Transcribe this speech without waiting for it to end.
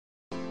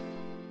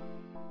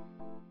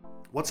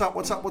What's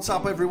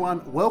up,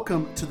 everyone?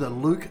 Welcome to the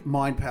Luke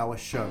Mind Power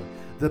Show,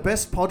 the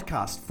best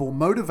podcast for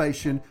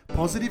motivation,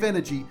 positive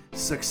energy,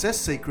 success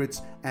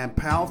secrets, and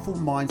powerful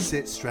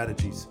mindset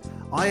strategies.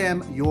 I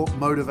am your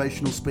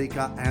motivational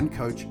speaker and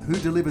coach who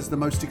delivers the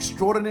most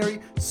extraordinary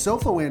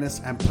self-awareness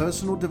and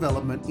personal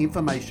development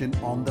information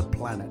on the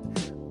planet.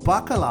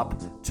 Buckle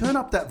up, turn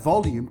up that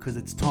volume because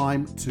it's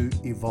time to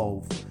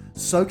evolve.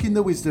 Soak in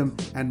the wisdom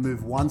and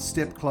move one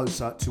step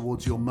closer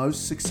towards your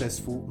most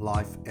successful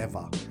life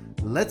ever.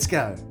 Let's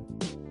go.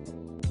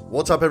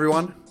 What's up,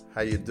 everyone?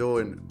 How you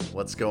doing?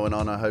 What's going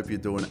on? I hope you're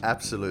doing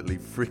absolutely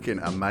freaking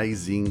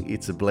amazing.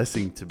 It's a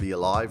blessing to be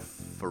alive.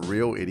 For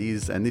real, it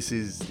is. And this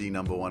is the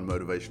number one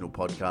motivational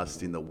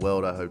podcast in the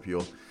world. I hope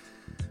you're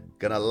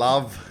going to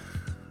love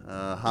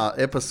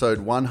episode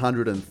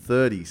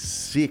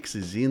 136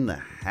 is in the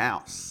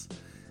house.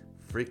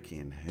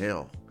 Freaking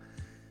hell.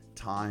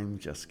 Time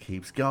just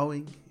keeps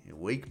going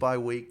week by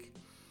week.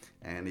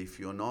 And if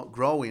you're not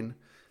growing,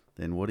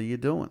 then what are you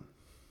doing?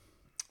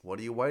 What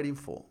are you waiting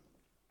for?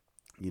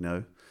 You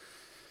know,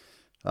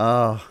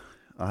 I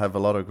have a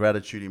lot of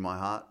gratitude in my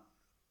heart.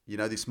 You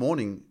know, this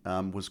morning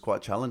was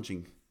quite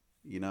challenging.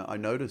 You know, I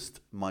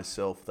noticed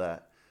myself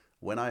that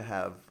when I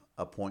have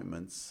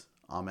appointments,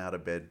 I'm out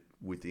of bed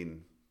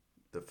within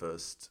the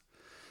first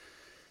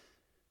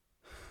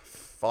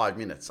 5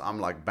 minutes. I'm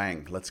like,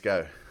 bang, let's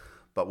go.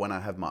 But when I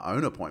have my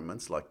own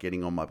appointments, like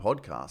getting on my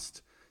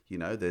podcast, you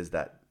know, there's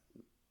that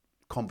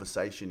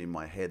conversation in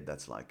my head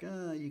that's like,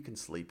 you can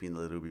sleep in a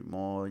little bit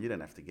more. You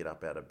don't have to get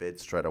up out of bed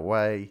straight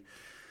away.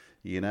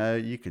 You know,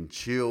 you can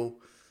chill.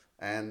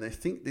 And I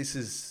think this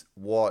is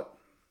what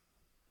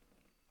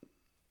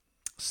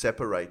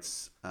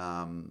separates,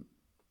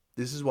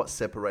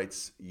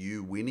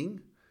 you winning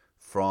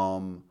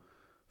from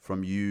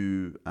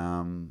you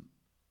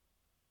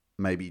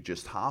maybe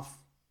just half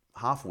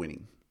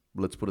winning.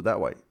 Let's put it that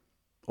way.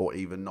 Or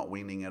even not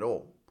winning at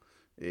all.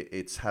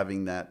 It's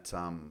having that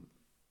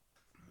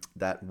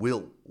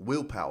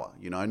willpower.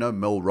 You know, I know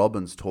Mel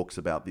Robbins talks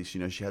about this.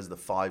 You know, she has the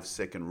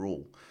 5-second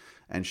rule,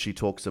 and she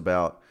talks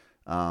about,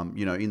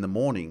 you know, in the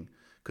morning,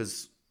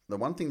 because the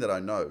one thing that I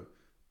know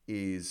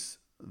is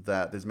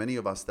that there's many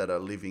of us that are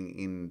living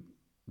in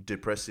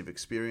depressive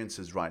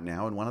experiences right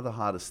now, and one of the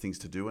hardest things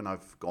to do, and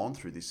I've gone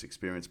through this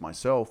experience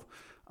myself,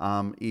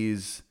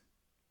 is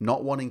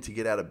not wanting to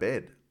get out of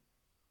bed.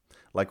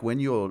 Like when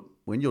you're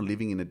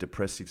living in a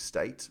depressive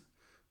state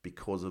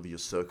because of your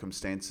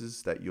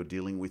circumstances that you're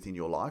dealing with in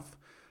your life,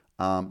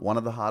 one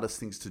of the hardest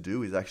things to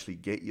do is actually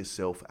get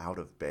yourself out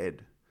of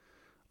bed.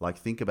 Like,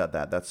 think about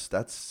that.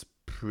 That's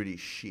pretty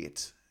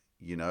shit,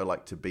 you know,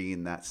 like to be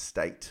in that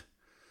state.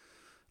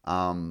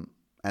 And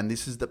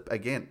this is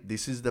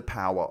the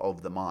power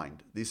of the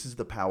mind. This is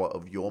the power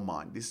of your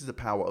mind. This is the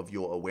power of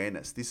your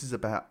awareness. This is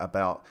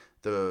about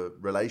the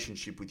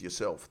relationship with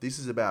yourself. This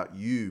is about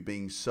you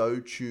being so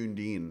tuned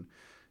in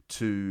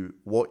to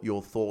what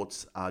your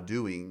thoughts are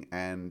doing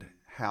and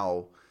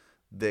how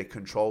they're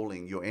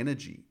controlling your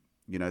energy.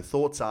 You know,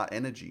 thoughts are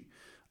energy.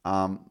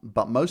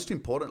 But most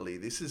importantly,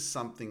 this is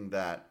something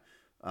that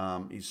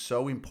is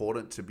so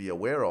important to be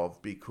aware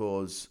of,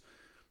 because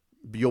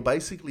you're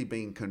basically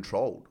being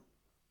controlled.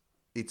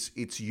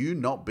 It's you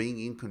not being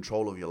in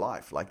control of your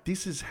life. Like,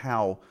 this is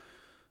how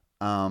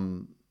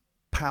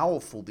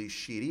powerful this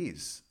shit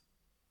is.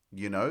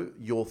 You know,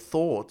 your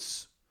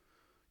thoughts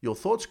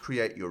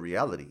create your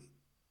reality.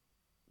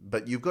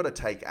 But you've got to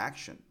take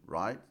action,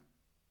 right?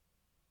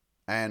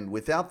 And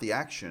without the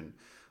action,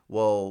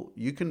 well,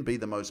 you can be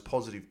the most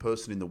positive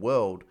person in the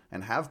world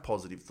and have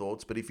positive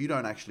thoughts, but if you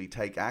don't actually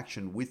take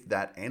action with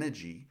that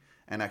energy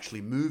and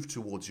actually move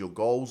towards your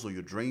goals or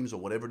your dreams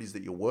or whatever it is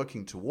that you're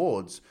working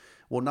towards,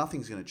 well,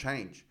 nothing's going to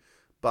change.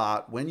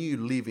 But when you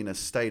live in a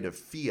state of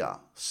fear,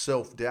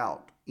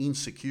 self-doubt,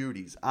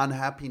 insecurities,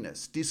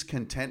 unhappiness,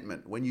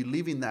 discontentment, when you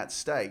live in that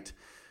state,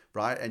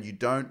 right, and you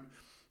don't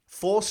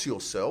force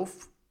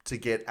yourself to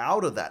get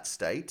out of that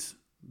state,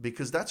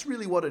 because that's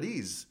really what it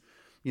is.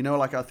 You know,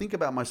 like I think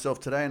about myself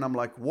today and I'm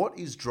like, what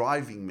is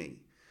driving me?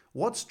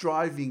 What's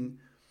driving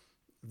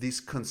this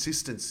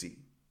consistency?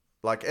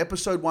 Like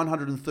episode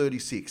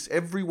 136,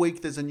 every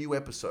week there's a new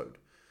episode.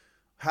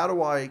 How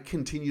do I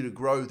continue to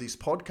grow this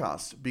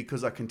podcast?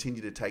 Because I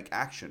continue to take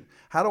action.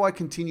 How do I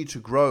continue to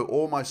grow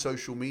all my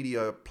social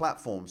media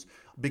platforms?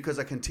 Because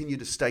I continue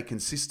to stay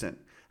consistent.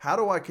 How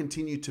do I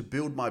continue to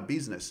build my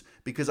business?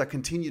 Because I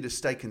continue to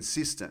stay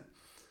consistent.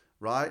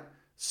 Right?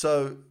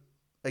 So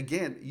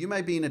again, you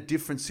may be in a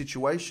different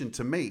situation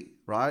to me,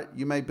 right?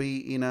 You may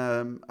be in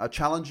a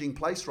challenging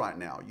place right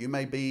now. You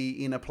may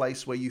be in a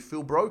place where you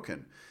feel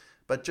broken.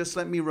 But just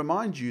let me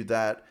remind you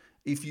that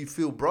if you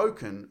feel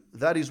broken,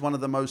 that is one of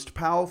the most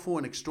powerful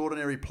and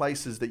extraordinary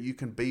places that you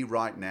can be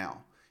right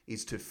now,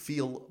 is to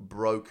feel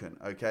broken,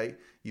 okay?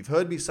 You've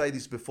heard me say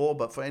this before,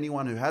 but for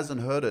anyone who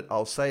hasn't heard it,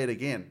 I'll say it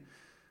again.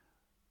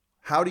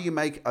 How do you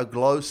make a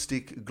glow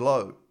stick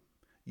glow?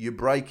 You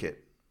break it.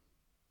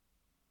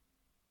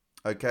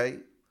 Okay?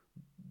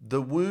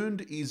 The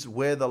wound is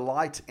where the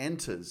light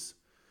enters.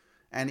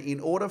 And in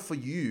order for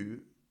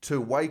you to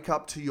wake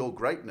up to your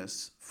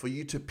greatness, for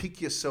you to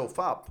pick yourself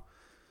up,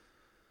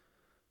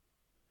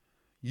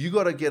 you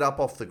got to get up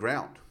off the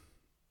ground.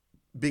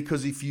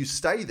 Because if you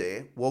stay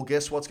there, well,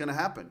 guess what's going to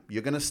happen?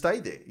 You're going to stay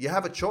there. You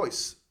have a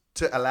choice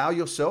to allow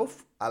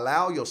yourself.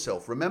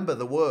 Remember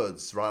the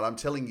words, right? I'm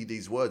telling you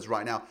these words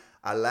right now.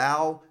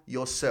 Allow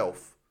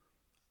yourself.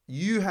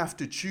 You have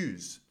to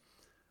choose.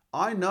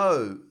 I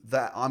know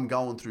that I'm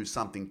going through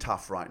something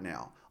tough right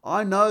now.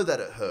 I know that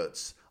it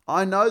hurts.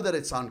 I know that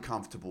it's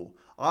uncomfortable.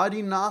 I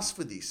didn't ask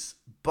for this,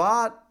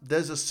 but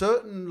there's a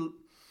certain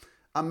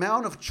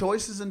amount of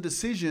choices and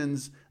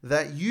decisions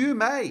that you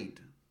made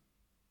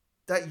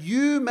that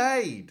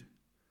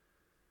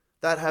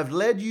have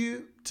led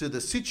you to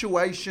the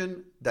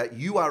situation that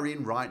you are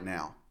in right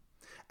now.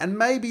 And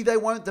maybe they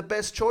weren't the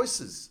best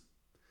choices.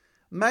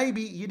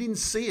 Maybe you didn't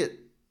see it,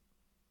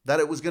 that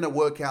it was going to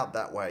work out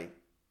that way.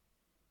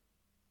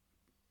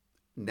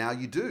 Now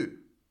you do.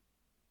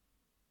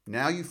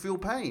 Now you feel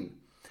pain.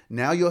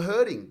 Now you're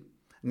hurting.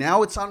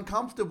 Now it's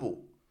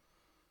uncomfortable.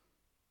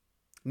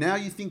 Now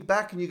you think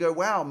back and you go,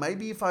 wow,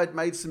 maybe if I had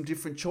made some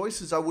different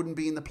choices, I wouldn't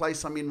be in the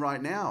place I'm in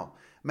right now.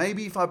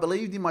 Maybe if I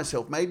believed in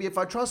myself, maybe if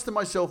I trusted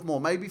myself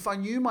more, maybe if I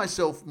knew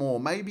myself more,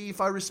 maybe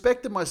if I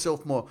respected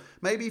myself more,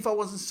 maybe if I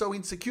wasn't so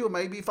insecure,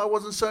 maybe if I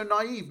wasn't so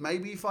naive,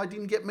 maybe if I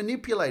didn't get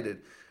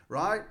manipulated,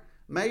 right?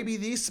 Maybe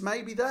this,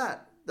 maybe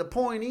that. The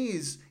point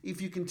is,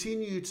 if you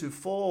continue to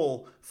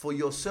fall for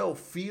yourself,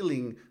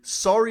 feeling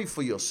sorry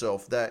for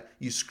yourself, that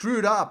you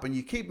screwed up and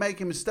you keep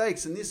making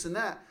mistakes and this and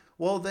that,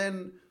 well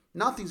then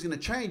nothing's going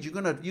to change. You're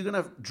going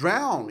to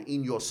drown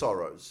in your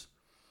sorrows.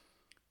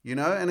 You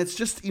know, and it's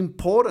just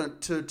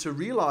important to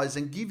realize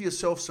and give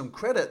yourself some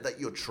credit that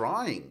you're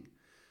trying.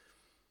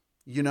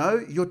 You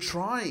know, you're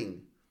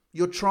trying.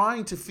 You're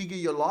trying to figure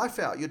your life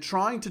out. You're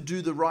trying to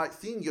do the right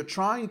thing. You're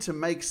trying to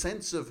make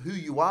sense of who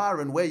you are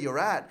and where you're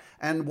at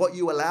and what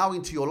you allow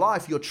into your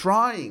life. You're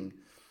trying.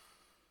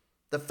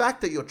 The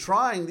fact that you're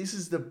trying, this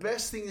is the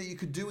best thing that you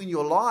could do in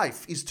your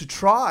life, is to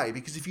try.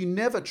 Because if you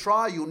never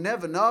try, you'll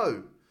never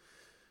know.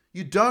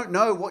 You don't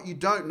know what you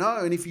don't know.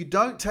 And if you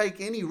don't take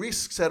any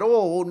risks at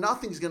all, well,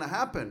 nothing's going to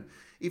happen.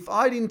 If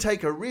I didn't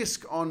take a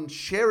risk on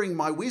sharing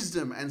my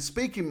wisdom and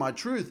speaking my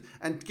truth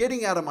and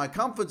getting out of my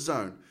comfort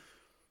zone.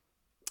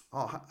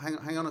 Oh,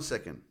 hang on a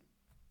second.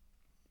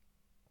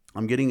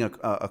 I'm getting a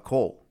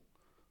call.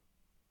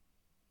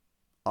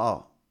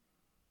 Oh,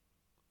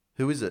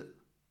 who is it?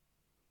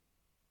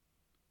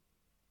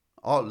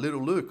 Oh,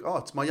 little Luke. Oh,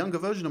 it's my younger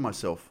version of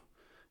myself.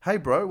 Hey,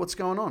 bro, what's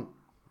going on?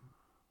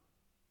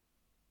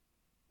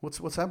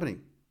 What's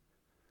happening?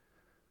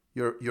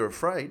 You're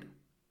afraid.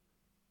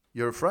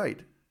 You're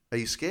afraid. Are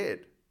you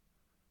scared?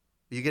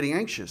 Are you getting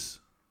anxious?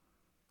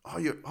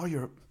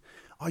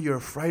 You're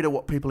afraid of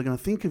what people are going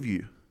to think of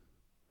you.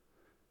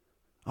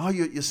 Oh,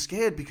 you're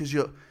scared because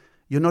you're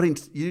not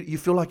you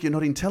feel like you're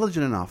not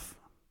intelligent enough.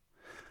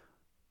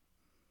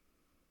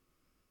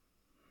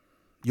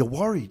 You're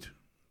worried.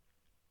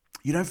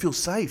 You don't feel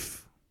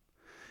safe.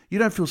 You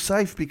don't feel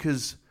safe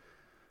because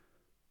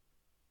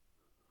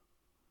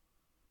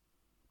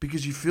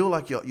you feel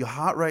like your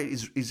heart rate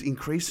is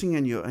increasing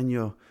and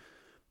you're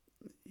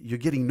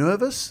getting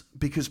nervous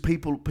because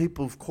people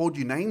have called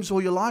you names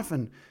all your life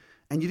and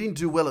you didn't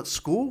do well at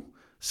school,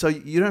 so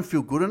you don't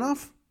feel good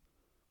enough,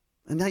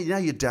 and now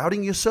you're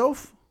doubting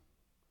yourself.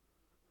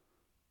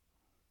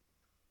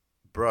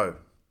 Bro,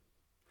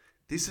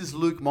 this is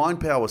Luke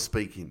Mindpower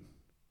speaking.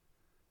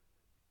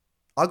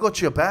 I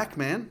got your back,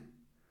 man.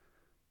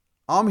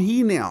 I'm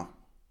here now.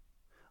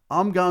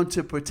 I'm going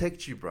to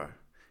protect you, bro.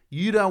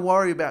 You don't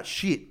worry about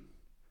shit.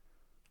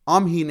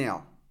 I'm here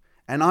now.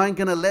 And I ain't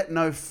going to let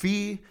no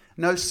fear,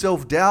 no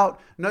self-doubt,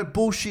 no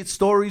bullshit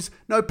stories,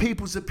 no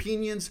people's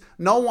opinions,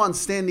 no one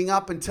standing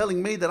up and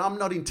telling me that I'm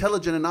not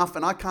intelligent enough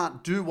and I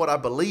can't do what I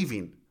believe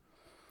in.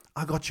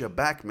 I got your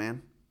back,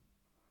 man.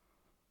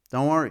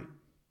 Don't worry.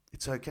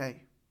 It's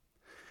okay.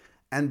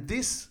 And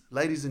this,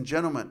 ladies and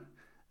gentlemen,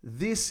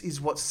 this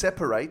is what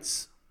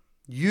separates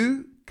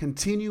you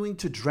continuing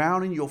to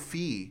drown in your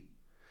fear,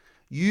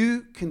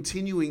 you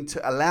continuing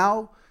to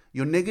allow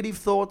your negative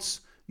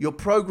thoughts, your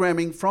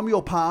programming from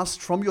your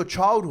past, from your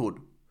childhood.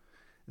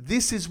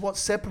 This is what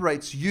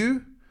separates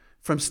you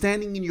from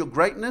standing in your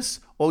greatness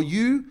or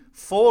you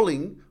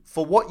falling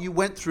for what you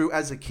went through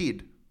as a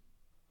kid.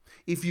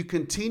 If you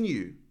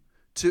continue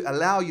to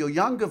allow your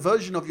younger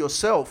version of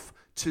yourself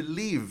to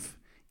live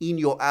in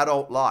your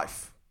adult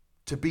life,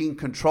 to be in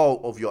control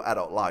of your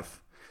adult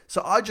life.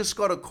 So I just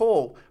got a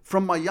call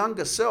from my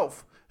younger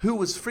self who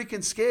was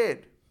freaking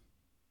scared,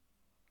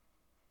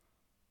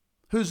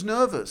 who's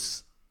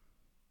nervous,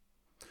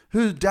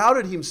 who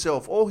doubted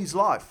himself all his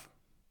life,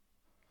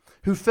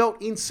 who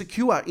felt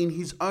insecure in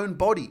his own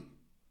body,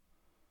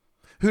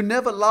 who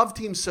never loved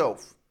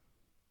himself,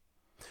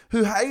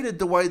 who hated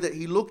the way that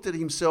he looked at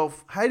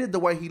himself, hated the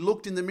way he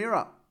looked in the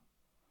mirror,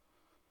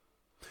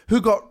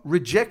 who got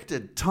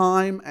rejected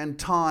time and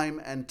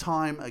time and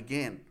time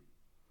again.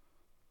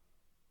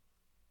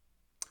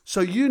 So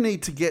you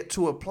need to get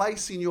to a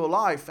place in your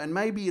life, and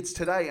maybe it's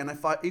today, and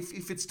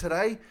if it's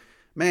today,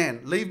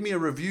 man, leave me a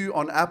review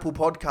on Apple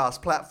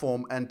Podcast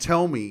platform and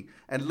tell me,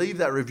 and leave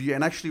that review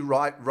and actually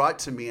write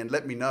to me and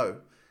let me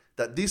know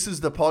that this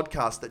is the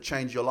podcast that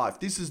changed your life.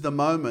 This is the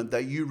moment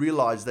that you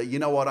realize that, you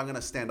know what, I'm going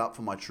to stand up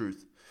for my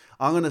truth.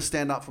 I'm going to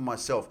stand up for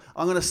myself.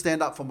 I'm going to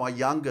stand up for my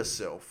younger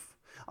self.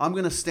 I'm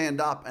going to stand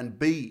up and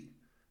be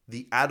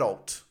the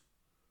adult.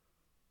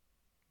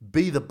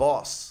 Be the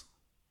boss.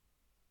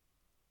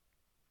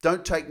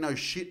 Don't take no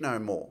shit no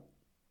more.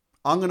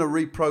 I'm going to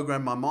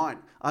reprogram my mind.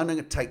 I'm going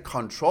to take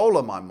control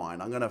of my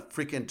mind. I'm going to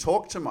freaking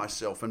talk to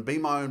myself and be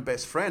my own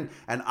best friend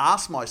and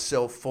ask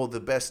myself for the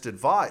best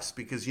advice,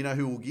 because you know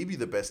who will give you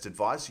the best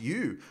advice?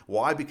 You.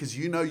 Why? Because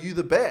you know you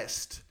the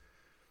best.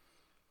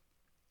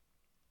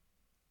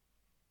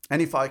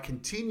 And if I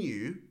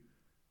continue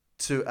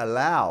to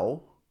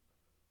allow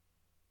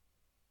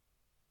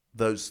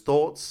those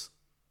thoughts,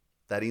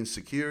 that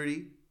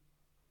insecurity,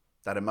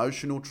 that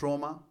emotional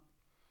trauma,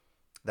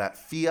 that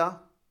fear,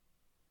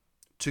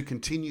 to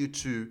continue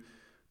to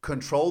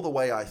control the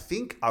way I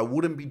think, I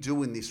wouldn't be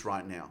doing this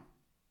right now.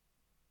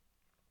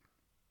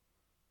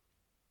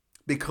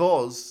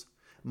 Because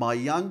my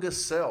younger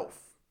self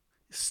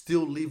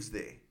still lives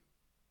there.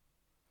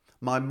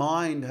 My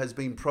mind has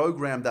been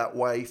programmed that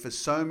way for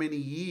so many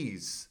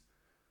years.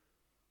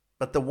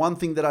 But the one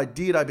thing that I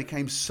did, I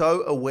became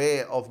so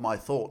aware of my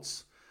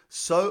thoughts,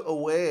 so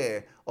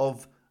aware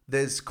of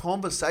there's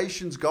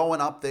conversations going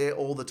up there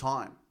all the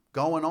time,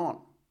 going on.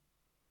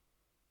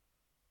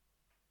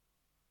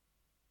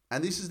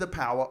 And this is the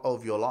power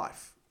of your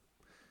life.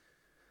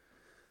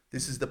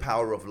 This is the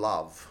power of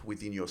love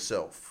within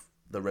yourself,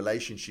 the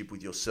relationship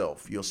with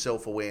yourself, your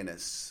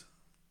self-awareness,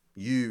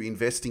 you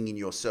investing in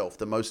yourself.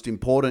 The most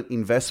important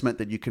investment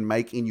that you can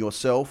make in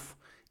yourself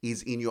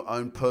is in your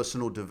own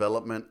personal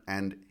development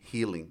and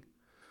healing.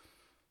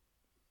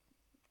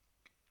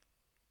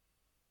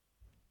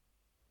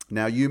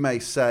 Now, you may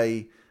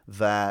say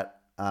that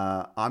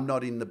I'm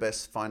not in the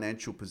best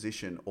financial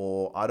position,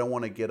 or I don't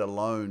want to get a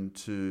loan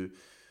to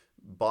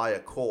buy a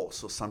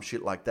course or some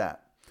shit like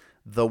that.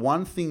 The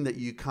one thing that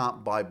you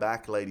can't buy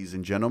back, ladies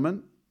and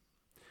gentlemen,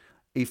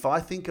 if I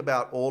think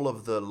about all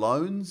of the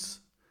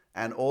loans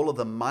and all of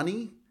the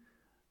money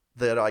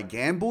that I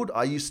gambled,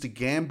 I used to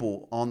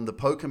gamble on the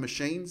poker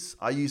machines.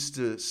 I used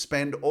to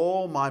spend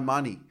all my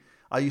money.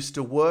 I used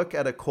to work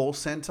at a call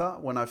center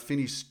when I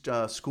finished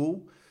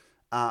school.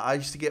 I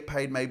used to get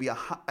paid maybe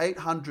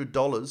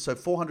 $800, so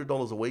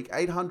 $400 a week,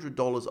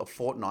 $800 a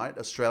fortnight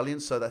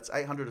Australian. So that's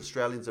 800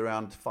 Australians,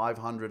 around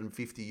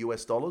 550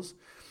 US dollars.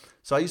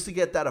 So I used to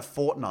get that a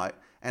fortnight.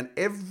 And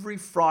every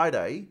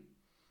Friday,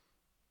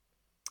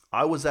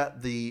 I was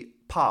at the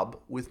pub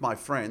with my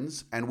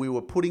friends and we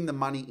were putting the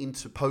money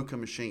into poker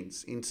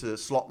machines, into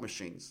slot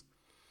machines.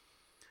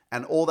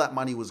 And all that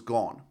money was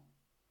gone.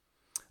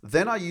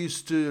 Then I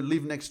used to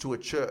live next to a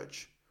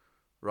church,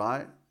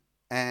 right?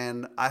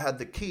 And I had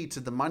the key to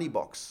the money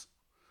box.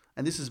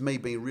 And this is me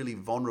being really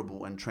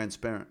vulnerable and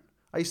transparent.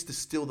 I used to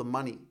steal the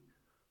money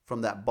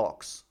from that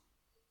box.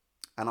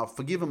 And I've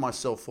forgiven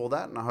myself for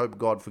that, and I hope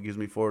God forgives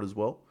me for it as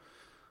well.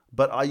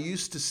 But I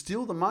used to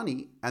steal the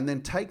money and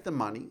then take the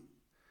money.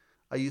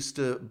 I used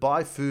to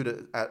buy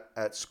food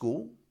at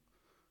school.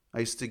 I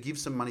used to give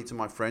some money to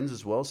my friends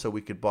as well so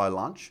we could buy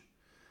lunch.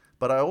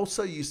 But I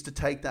also used to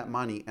take that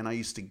money and I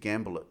used to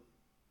gamble it.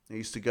 I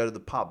used to go to the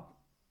pub.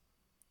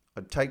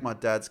 I'd take my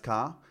dad's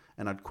car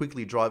and I'd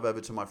quickly drive over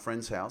to my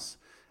friend's house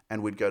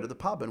and we'd go to the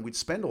pub and we'd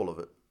spend all of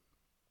it.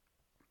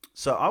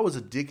 So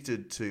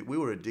we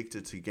were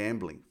addicted to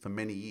gambling for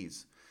many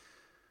years.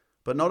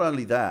 But not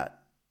only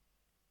that,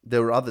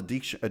 there were other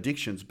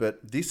addictions,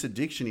 but this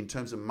addiction in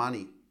terms of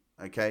money,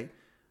 okay?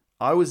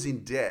 I was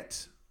in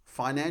debt,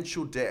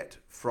 financial debt,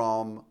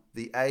 from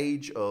the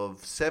age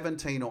of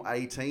 17 or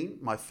 18.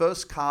 My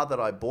first car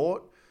that I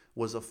bought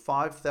was I got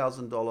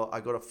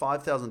a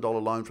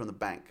 $5,000 loan from the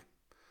bank.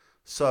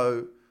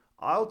 So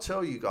I'll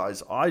tell you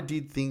guys, I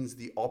did things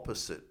the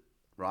opposite,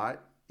 right?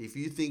 If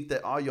you think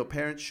that, your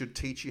parents should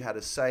teach you how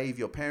to save,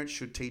 your parents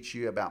should teach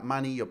you about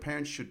money, your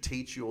parents should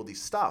teach you all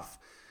this stuff,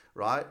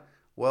 right?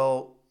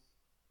 Well,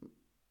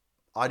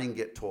 I didn't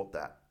get taught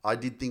that. I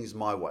did things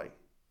my way,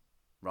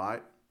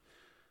 right?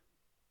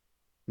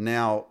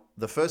 Now,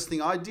 the first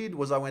thing I did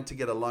was I went to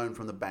get a loan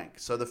from the bank.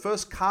 So the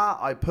first car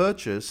I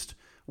purchased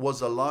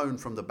was a loan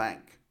from the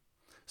bank.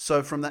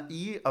 So from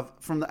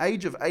the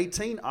age of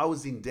 18, I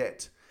was in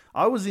debt.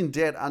 I was in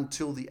debt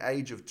until the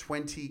age of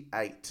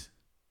 28.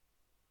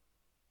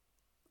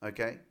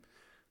 Okay?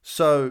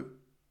 So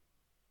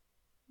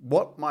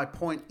what my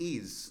point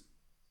is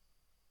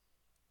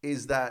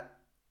that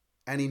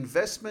an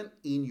investment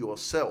in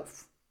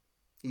yourself,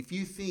 if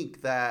you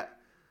think that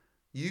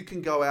you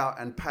can go out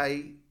and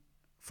pay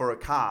for a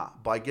car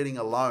by getting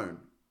a loan,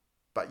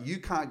 but you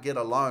can't get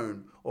a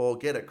loan or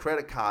get a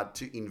credit card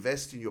to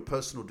invest in your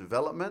personal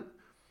development,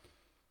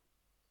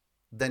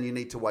 then you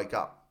need to wake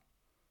up.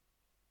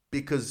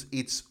 Because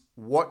it's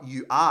what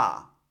you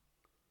are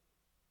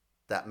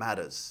that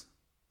matters.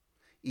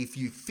 If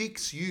you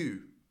fix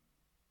you,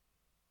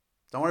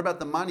 don't worry about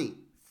the money,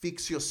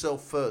 fix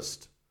yourself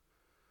first.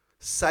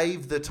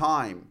 Save the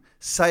time,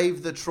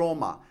 save the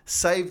trauma,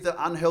 save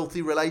the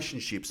unhealthy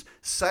relationships,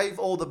 save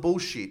all the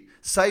bullshit,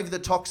 save the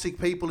toxic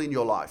people in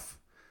your life.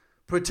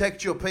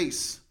 Protect your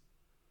peace.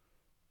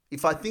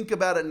 If I think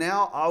about it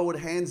now, I would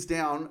hands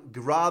down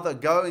rather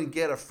go and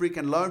get a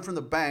freaking loan from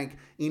the bank,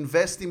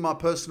 invest in my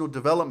personal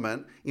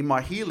development, in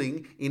my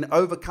healing, in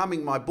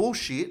overcoming my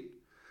bullshit,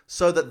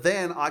 so that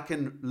then I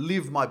can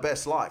live my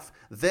best life.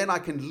 Then I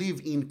can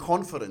live in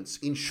confidence,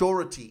 in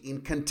surety,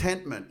 in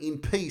contentment, in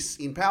peace,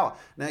 in power.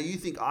 Now you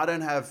think I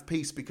don't have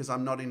peace because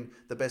I'm not in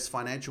the best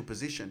financial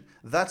position.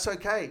 That's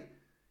okay.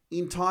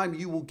 In time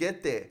you will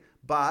get there.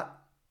 But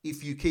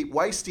if you keep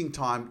wasting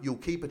time, you'll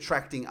keep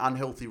attracting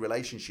unhealthy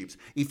relationships.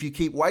 If you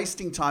keep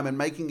wasting time and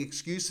making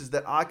excuses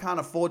that I can't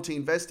afford to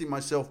invest in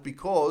myself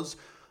because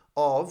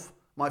of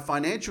my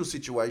financial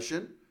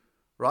situation,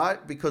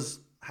 right? Because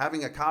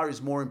having a car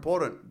is more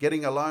important.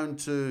 Getting a loan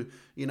to,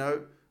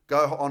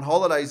 go on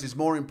holidays is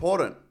more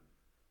important,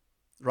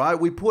 right?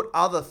 We put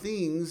other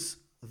things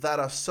that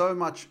are so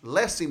much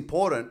less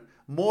important,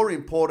 more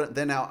important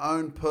than our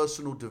own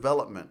personal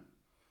development.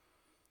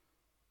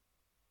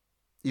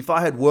 If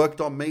I had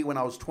worked on me when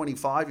I was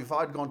 25, if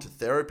I had gone to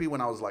therapy when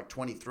I was like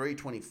 23,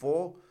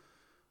 24,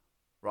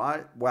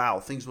 right? Wow,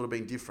 things would have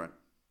been different.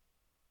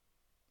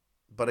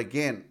 But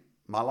again,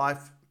 my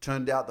life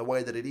turned out the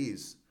way that it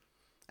is,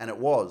 and it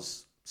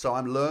was. So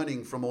I'm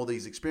learning from all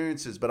these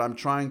experiences, but I'm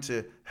trying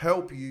to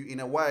help you in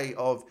a way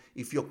of,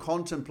 if you're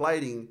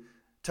contemplating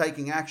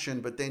taking action,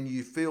 but then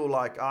you feel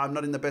like, I'm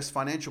not in the best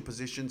financial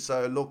position,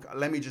 so look,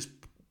 let me just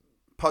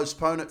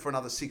postpone it for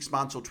another 6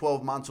 months or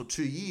 12 months or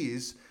 2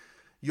 years,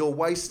 you're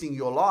wasting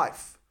your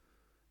life.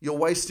 You're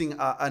wasting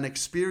an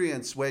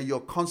experience where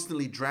you're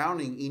constantly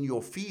drowning in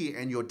your fear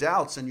and your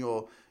doubts and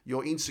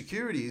your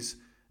insecurities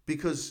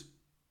because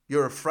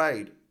you're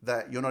afraid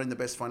that you're not in the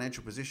best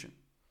financial position.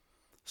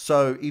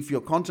 So if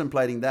you're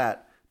contemplating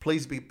that,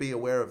 please be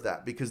aware of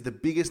that, because the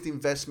biggest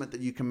investment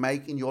that you can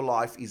make in your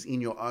life is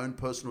in your own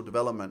personal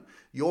development.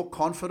 Your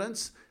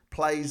confidence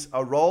plays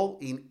a role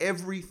in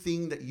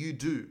everything that you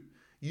do.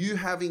 You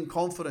having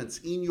confidence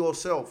in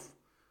yourself.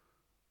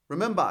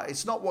 Remember,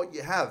 it's not what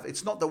you have.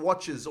 It's not the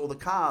watches or the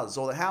cars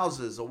or the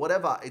houses or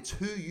whatever. It's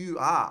who you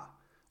are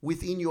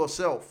within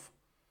yourself.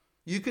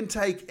 You can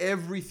take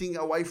everything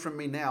away from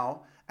me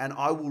now and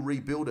I will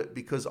rebuild it,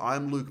 because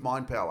I'm Luke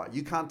Mindpower.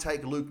 You can't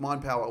take Luke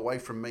Mindpower away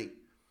from me,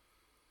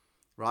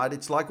 right?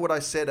 It's like what I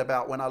said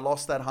about when I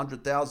lost that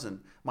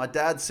 100,000. My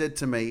dad said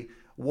to me,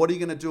 what are you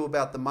going to do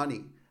about the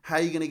money? How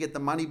are you going to get the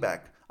money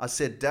back? I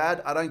said,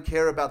 Dad, I don't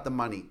care about the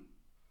money.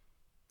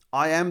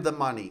 I am the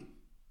money.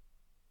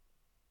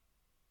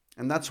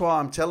 And that's why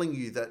I'm telling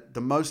you that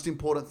the most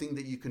important thing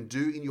that you can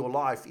do in your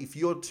life, if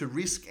you're to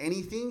risk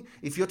anything,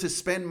 if you're to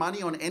spend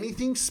money on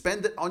anything,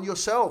 spend it on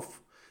yourself.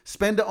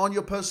 Spend it on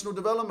your personal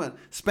development.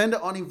 Spend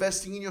it on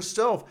investing in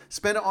yourself.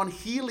 Spend it on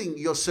healing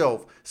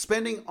yourself.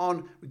 Spending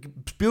on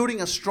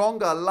building a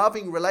stronger,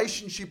 loving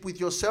relationship with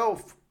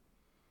yourself.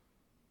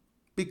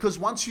 Because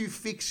once you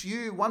fix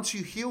you, once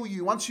you heal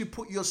you, once you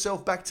put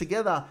yourself back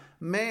together,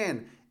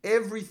 man,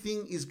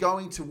 everything is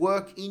going to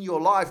work in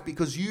your life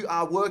because you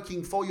are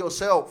working for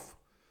yourself.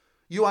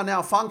 You are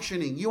now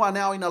functioning. You are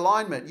now in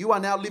alignment. You are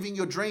now living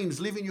your dreams,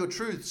 living your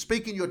truth,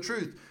 speaking your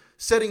truth,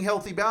 setting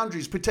healthy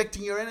boundaries,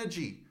 protecting your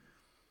energy.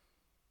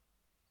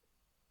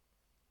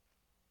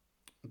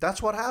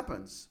 That's what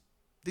happens.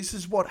 This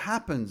is what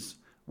happens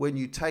when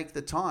you take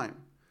the time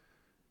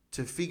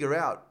to figure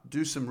out,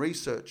 do some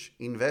research,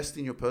 invest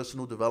in your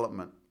personal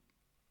development.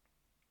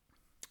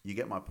 You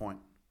get my point.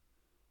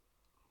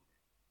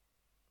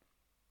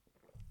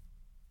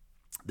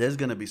 There's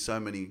going to be so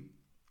many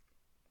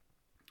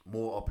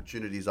more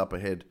opportunities up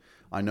ahead.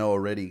 I know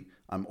already.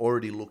 I'm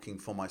already looking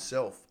for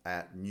myself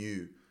at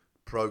new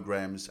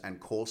programs and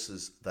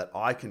courses that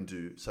I can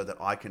do so that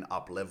I can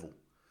up level,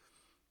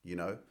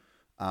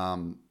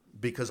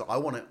 because I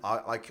want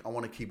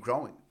to keep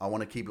growing. I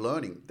want to keep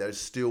learning. There's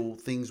still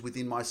things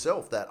within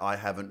myself that I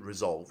haven't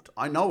resolved.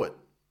 I know it.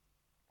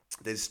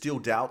 There's still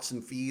doubts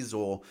and fears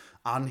or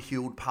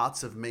unhealed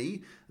parts of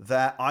me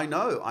that I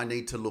know I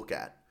need to look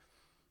at.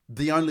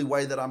 The only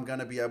way that I'm going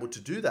to be able to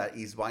do that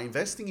is by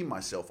investing in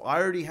myself.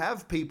 I already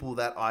have people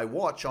that I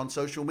watch on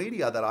social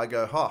media that I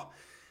go,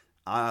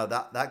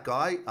 that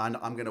guy, I'm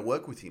going to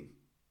work with him.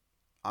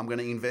 I'm going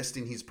to invest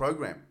in his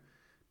program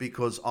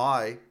because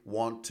I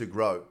want to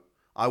grow.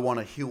 I want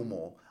to heal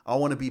more. I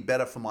want to be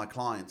better for my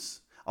clients.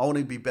 I want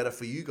to be better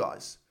for you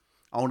guys.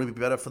 I want to be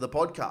better for the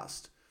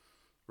podcast,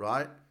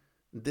 right?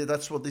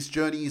 That's what this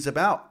journey is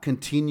about,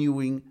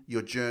 continuing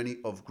your journey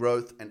of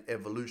growth and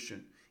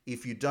evolution.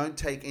 If you don't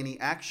take any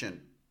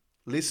action,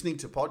 listening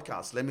to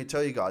podcasts, let me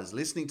tell you guys,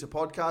 listening to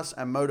podcasts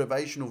and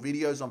motivational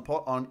videos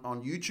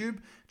on YouTube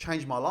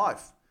changed my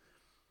life,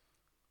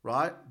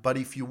 right? But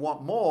if you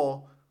want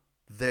more,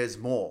 there's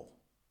more.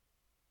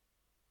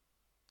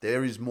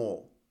 There is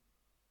more.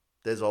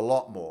 There's a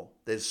lot more.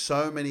 There's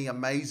so many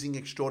amazing,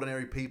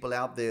 extraordinary people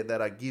out there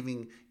that are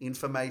giving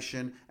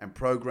information and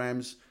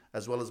programs,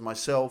 as well as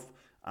myself,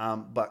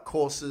 but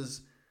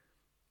courses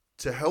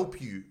to help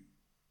you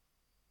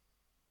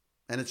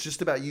And it's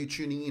just about you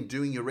tuning in,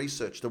 doing your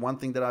research. The one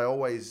thing that I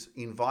always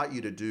invite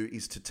you to do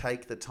is to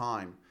take the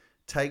time.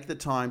 Take the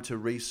time to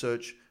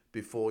research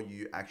before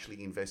you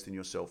actually invest in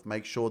yourself.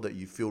 Make sure that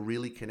you feel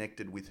really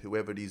connected with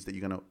whoever it is that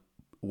you're going to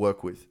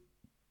work with.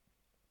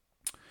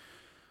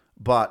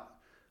 But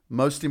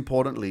most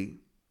importantly,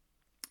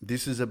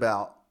 this is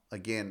about,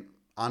 again,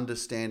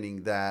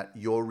 understanding that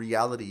your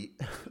reality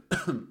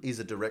is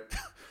a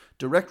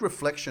direct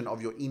reflection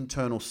of your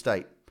internal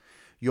state.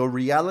 Your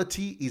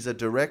reality is a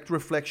direct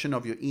reflection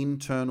of your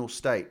internal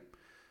state.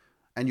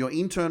 And your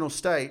internal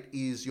state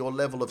is your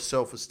level of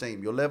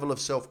self-esteem, your level of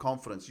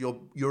self-confidence,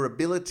 your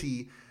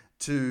ability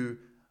to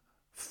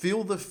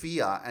feel the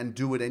fear and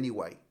do it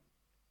anyway.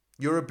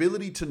 Your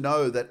ability to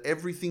know that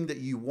everything that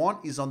you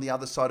want is on the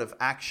other side of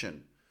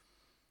action.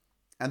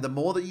 And the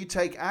more that you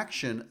take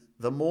action,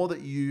 the more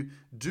that you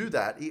do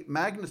that, it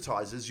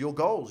magnetizes your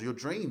goals, your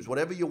dreams,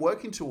 whatever you're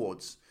working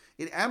towards.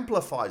 It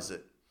amplifies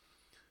it,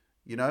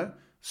 you know?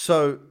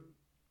 So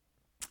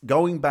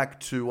going back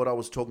to what I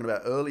was talking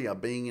about earlier,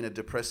 being in a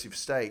depressive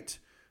state,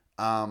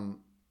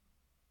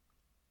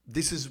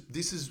 this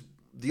is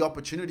the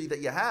opportunity that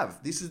you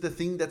have. This is the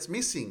thing that's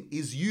missing,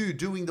 is you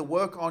doing the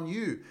work on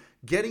you,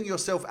 getting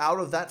yourself out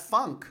of that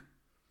funk,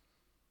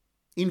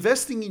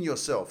 investing in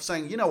yourself,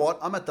 saying, you know what,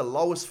 I'm at the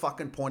lowest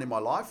fucking point in my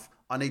life.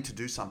 I need to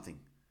do something.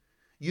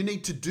 You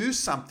need to do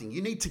something.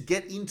 You need to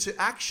get into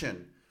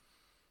action.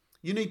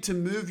 You need to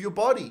move your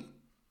body,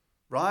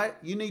 right?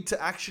 You need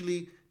to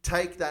actually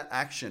take that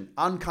action,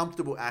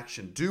 uncomfortable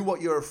action. Do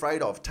what you're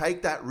afraid of.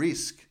 Take that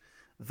risk.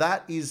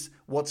 That is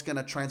what's going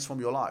to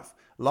transform your life.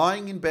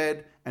 Lying in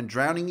bed and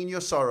drowning in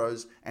your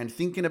sorrows and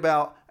thinking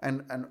about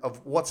and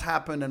of what's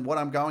happened and what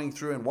I'm going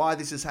through and why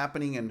this is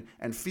happening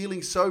and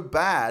feeling so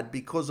bad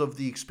because of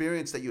the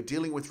experience that you're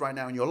dealing with right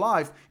now in your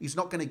life is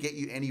not going to get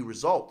you any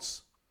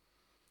results.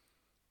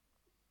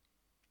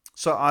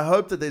 So I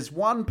hope that there's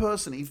one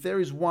person, if there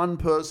is one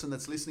person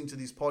that's listening to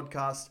this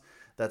podcast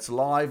that's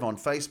live on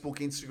Facebook,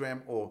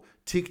 Instagram, or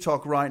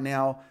TikTok right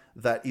now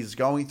that is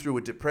going through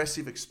a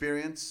depressive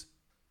experience,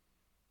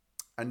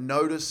 and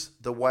notice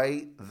the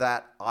way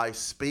that I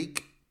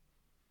speak.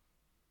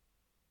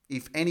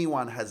 If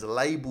anyone has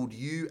labeled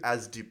you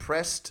as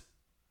depressed,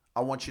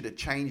 I want you to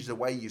change the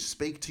way you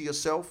speak to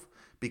yourself,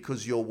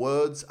 because your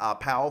words are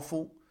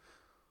powerful.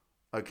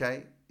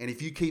 Okay? And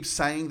if you keep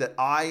saying that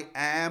I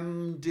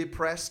am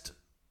depressed,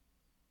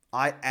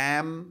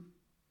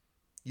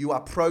 you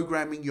are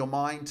programming your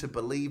mind to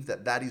believe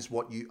that that is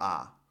what you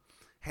are.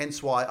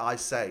 Hence why I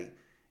say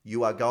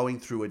you are going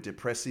through a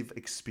depressive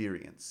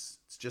experience.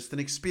 It's just an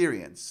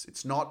experience.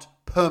 It's not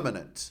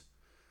permanent.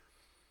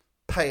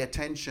 Pay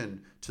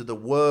attention to the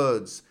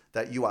words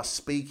that you are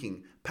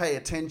speaking. Pay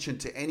attention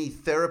to any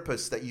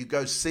therapist that you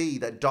go see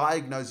that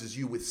diagnoses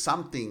you with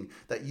something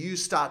that you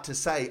start to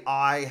say,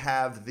 I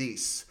have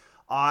this,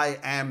 I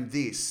am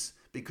this,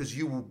 because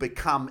you will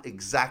become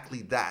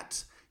exactly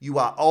that. You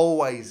are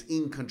always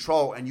in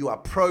control and you are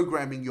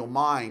programming your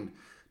mind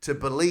to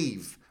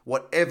believe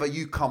whatever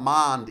you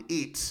command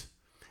it.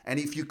 And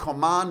if you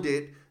command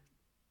it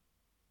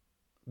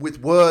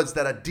with words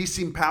that are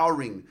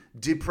disempowering,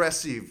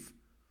 depressive,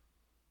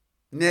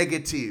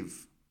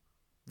 negative,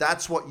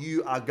 that's what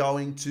you are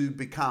going to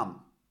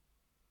become.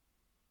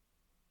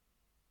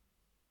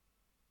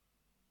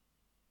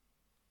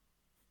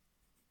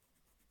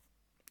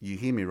 You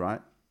hear me,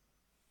 right?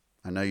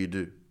 I know you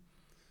do.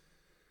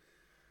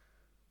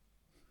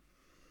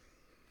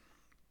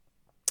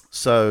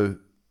 So,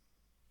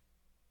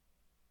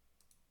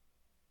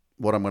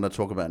 what I'm going to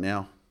talk about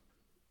now,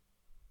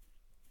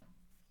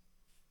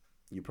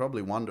 you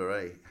probably wonder,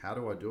 hey, how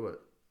do I do it?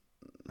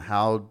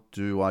 How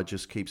do I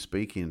just keep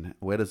speaking?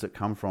 Where does it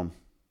come from?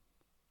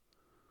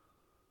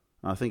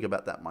 And I think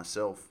about that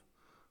myself.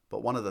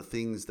 But one of the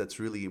things that's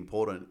really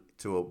important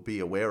to be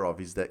aware of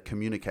is that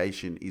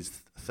communication is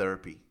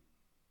therapy.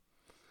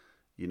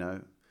 You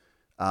know,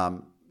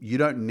 you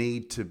don't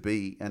need to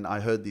be, and I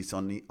heard this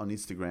on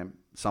Instagram,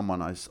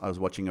 someone, I was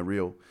watching a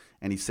reel,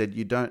 and he said,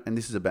 you don't, and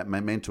this is about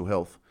mental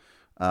health,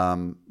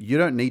 you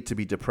don't need to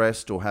be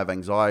depressed or have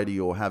anxiety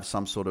or have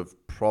some sort of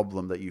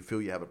problem that you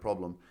feel you have a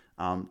problem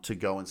to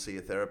go and see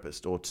a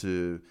therapist or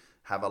to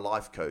have a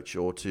life coach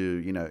or to,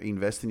 you know,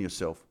 invest in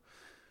yourself.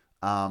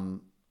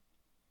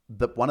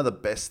 But one of the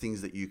best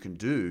things that you can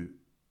do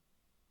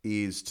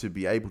is to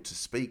be able to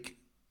speak,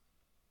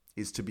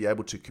 is to be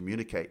able to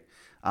communicate.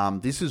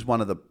 This is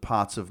one of the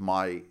parts of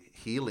my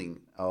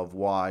healing, of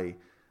why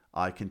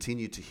I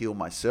continue to heal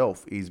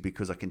myself, is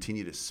because I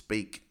continue to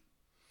speak.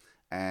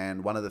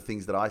 And one of the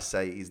things that I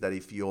say is that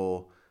if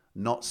you're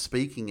not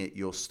speaking it,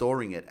 you're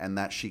storing it, and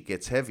that shit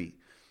gets heavy,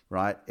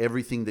 right?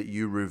 Everything that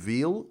you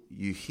reveal,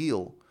 you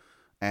heal.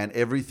 And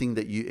everything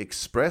that you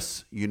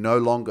express, you no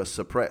longer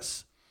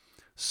suppress.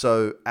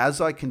 So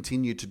as I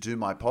continue to do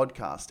my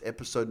podcast,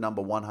 episode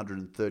number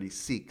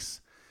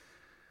 136,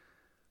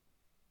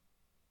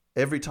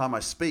 every time I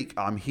speak,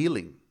 I'm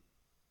healing.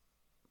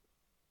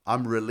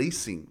 I'm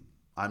releasing.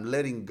 I'm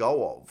letting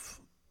go of.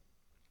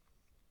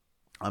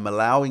 I'm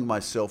allowing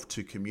myself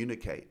to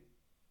communicate.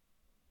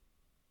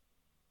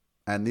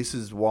 And this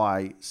is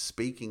why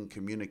speaking,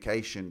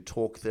 communication,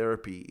 talk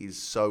therapy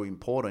is so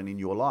important in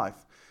your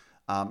life.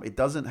 It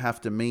doesn't have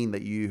to mean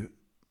that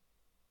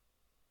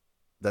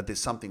there's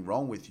something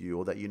wrong with you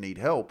or that you need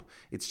help.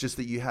 It's just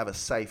that you have a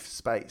safe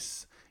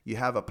space. You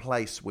have a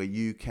place where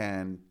you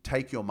can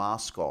take your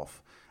mask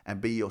off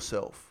and be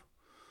yourself.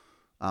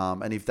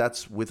 And if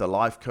that's with a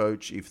life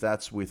coach, if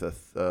that's with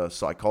a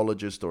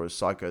psychologist or a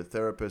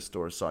psychotherapist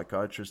or a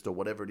psychiatrist or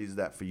whatever it is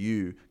that for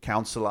you,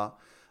 counselor,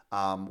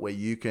 where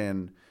you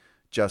can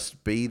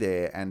just be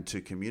there and to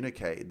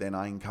communicate, then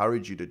I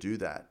encourage you to do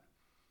that.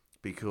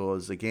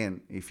 Because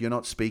again, if you're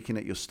not speaking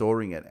it, you're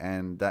storing it,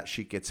 and that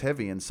shit gets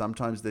heavy. And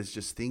sometimes there's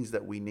just things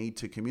that we need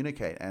to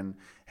communicate, and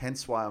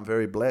hence why I'm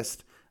very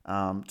blessed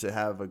to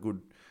have a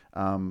good,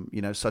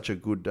 such a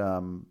good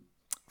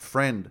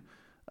friend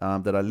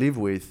that I live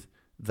with,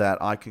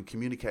 that I can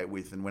communicate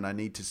with. And when I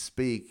need to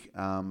speak,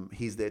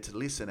 he's there to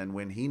listen, and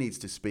when he needs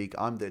to speak,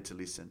 I'm there to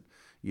listen.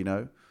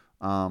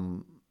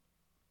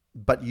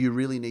 But you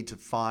really need to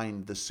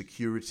find the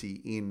security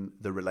in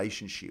the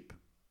relationship.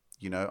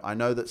 I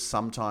know that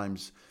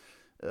sometimes,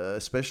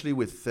 especially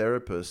with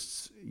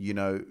therapists,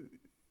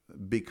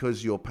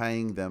 because you're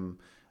paying them,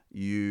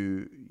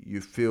 you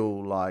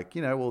feel like,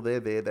 well, they're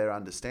there, they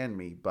understand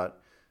me,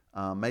 but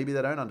maybe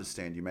they don't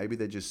understand you. Maybe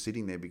they're just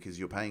sitting there because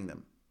you're paying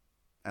them.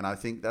 And I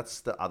think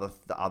that's the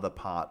other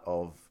part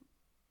of,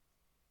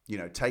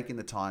 taking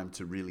the time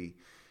to really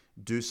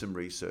do some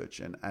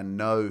research and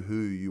know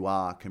who you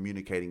are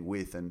communicating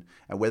with, and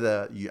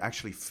whether you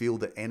actually feel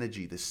the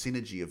energy, the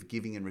synergy of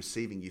giving and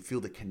receiving. You feel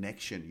the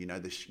connection,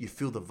 you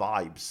feel the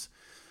vibes,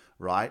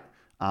 right?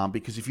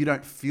 Because if you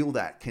don't feel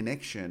that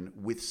connection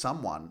with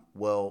someone,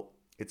 well,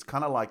 it's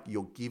kind of like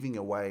you're giving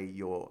away,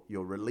 you're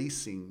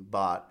releasing,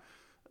 but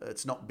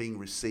it's not being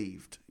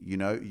received.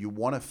 You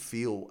want to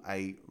feel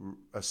a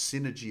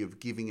synergy of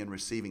giving and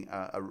receiving,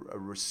 a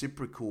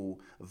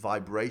reciprocal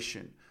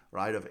vibration,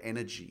 right, of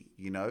energy,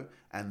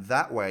 and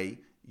that way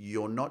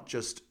you're not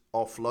just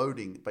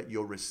offloading, but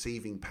you're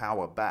receiving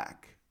power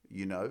back.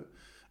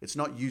 It's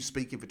not you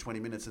speaking for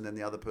 20 minutes and then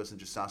the other person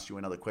just asks you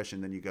another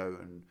question, then you go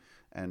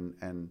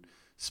and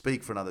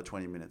speak for another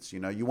 20 minutes.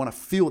 You want to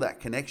feel that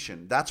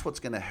connection. That's what's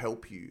going to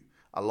help you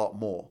a lot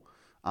more.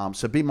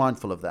 So be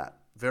mindful of that.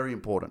 Very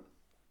important.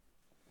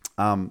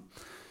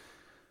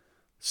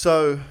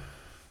 So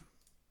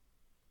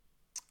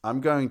I'm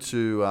going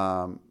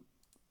to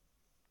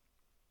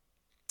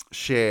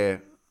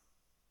share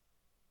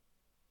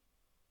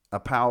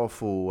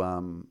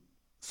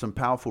some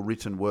powerful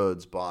written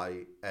words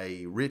by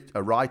a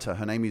writer.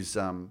 Her name is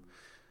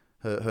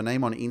her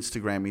name on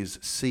Instagram is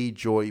C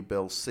Joy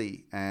Bell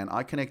C, and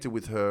I connected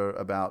with her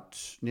about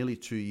nearly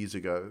 2 years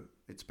ago.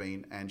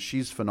 And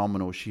she's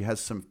phenomenal. She has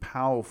some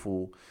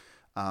powerful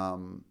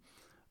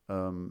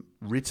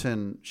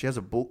written. She has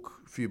a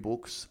few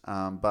books,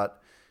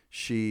 but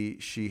she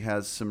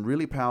has some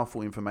really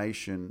powerful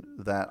information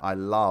that I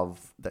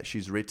love that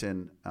she's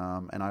written,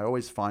 and I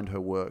always find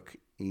her work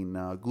in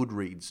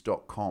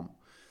goodreads.com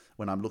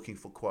when I'm looking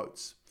for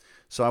quotes.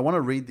 So I want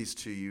to read this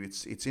to you.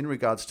 It's in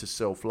regards to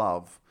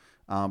self-love,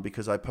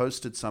 because I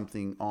posted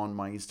something on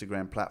my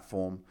Instagram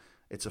platform.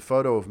 It's a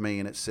photo of me,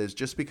 and it says,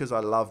 "Just because I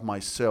love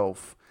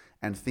myself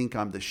and think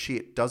I'm the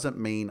shit doesn't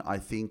mean I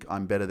think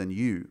I'm better than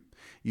you.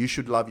 You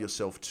should love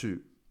yourself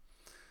too."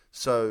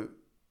 So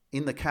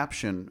in the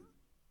caption,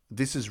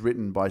 this is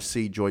written by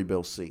C. Joy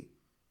Bell C.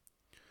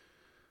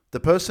 "The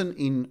person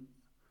in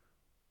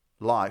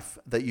life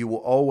that you will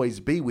always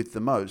be with the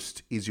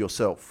most is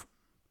yourself.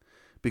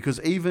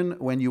 Because even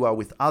when you are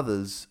with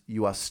others,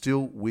 you are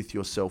still with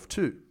yourself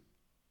too.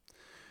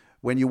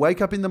 When you wake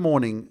up in the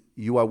morning,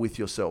 you are with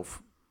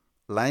yourself.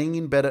 Laying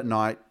in bed at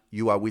night,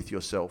 you are with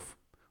yourself.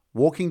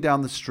 Walking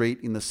down the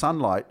street in the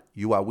sunlight,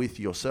 you are with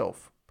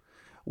yourself.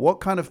 What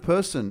kind of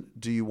person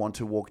do you want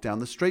to walk down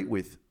the street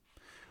with?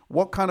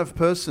 What kind of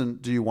person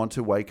do you want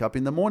to wake up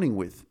in the morning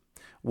with?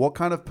 What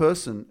kind of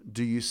person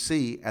do you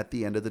see at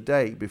the end of the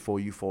day before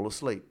you fall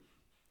asleep?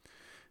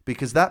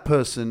 Because that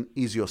person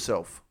is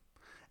yourself.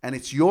 And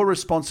it's your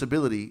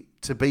responsibility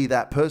to be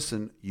that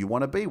person you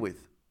want to be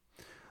with.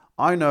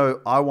 I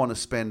know I want to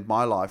spend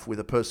my life with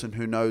a person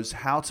who knows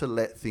how to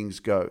let things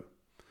go,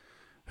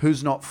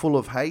 who's not full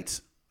of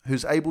hate,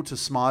 who's able to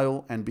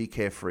smile and be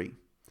carefree.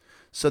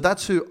 So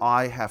that's who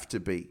I have to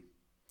be."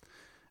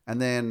 And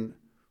then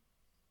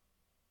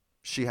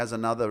she has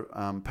another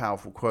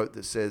powerful quote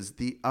that says,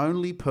 "The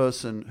only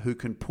person who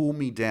can pull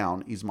me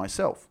down is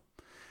myself.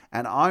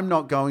 And I'm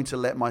not going to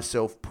let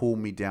myself pull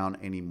me down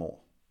anymore."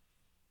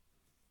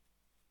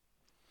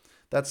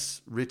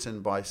 That's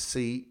written by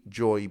C.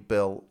 Joy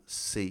Bell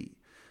C.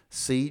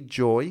 C.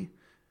 Joy,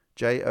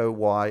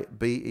 JoyBellC.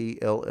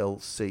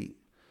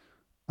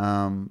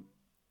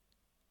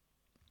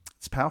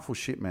 It's powerful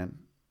shit, man.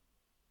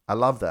 I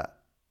love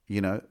that.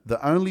 The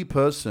only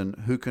person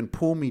who can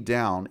pull me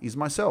down is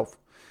myself.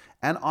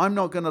 And I'm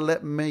not going to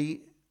let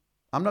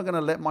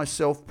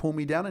myself pull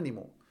me down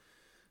anymore.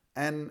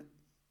 And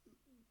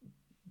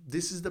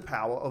this is the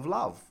power of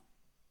love.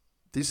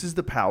 This is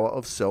the power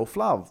of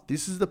self-love.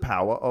 This is the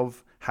power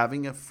of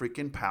having a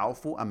freaking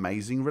powerful,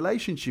 amazing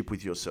relationship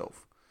with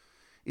yourself.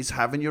 Is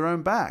having your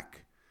own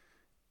back.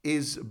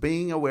 Is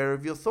being aware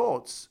of your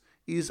thoughts.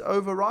 Is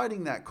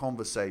overriding that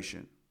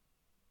conversation.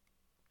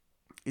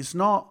 It's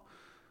not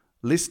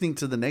listening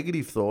to the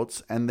negative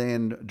thoughts and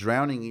then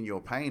drowning in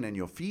your pain and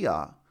your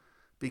fear,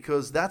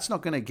 because that's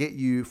not going to get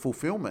you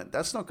fulfillment.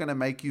 That's not going to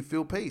make you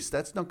feel peace.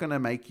 That's not going to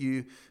make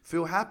you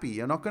feel happy.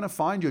 You're not going to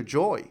find your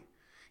joy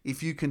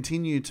if you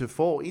continue to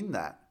fall in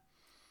that.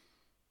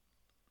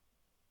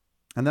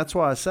 And that's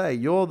why I say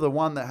you're the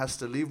one that has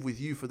to live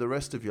with you for the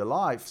rest of your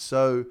life.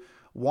 So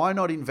why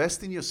not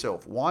invest in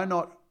yourself? Why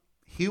not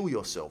heal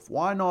yourself?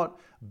 Why not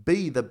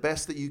be the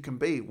best that you can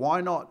be?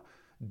 Why not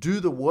do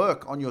the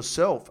work on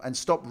yourself and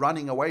stop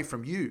running away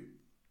from you?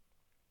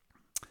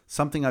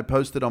 Something I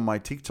posted on my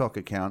TikTok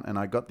account, and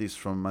I got this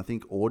from, I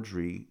think,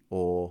 Audrey,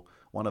 or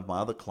one of my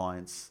other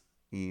clients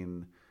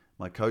in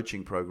my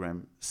coaching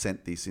program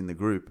sent this in the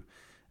group.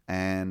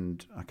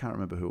 And I can't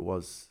remember who it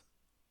was.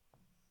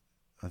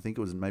 I think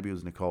maybe it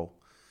was Nicole.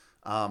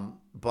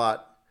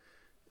 But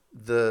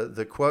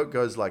the quote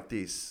goes like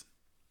this.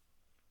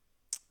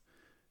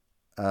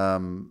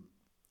 God,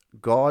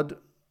 what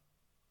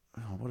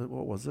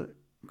was it?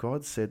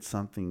 God said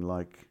something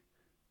like,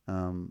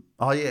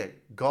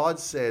 God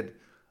said,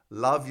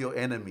 love your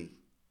enemy.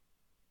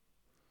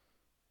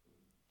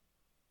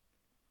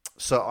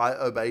 So I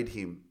obeyed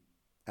him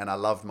and I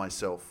loved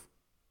myself.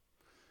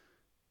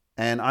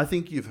 And I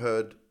think you've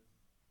heard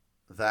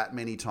that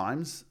many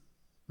times,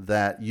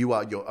 that you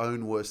are your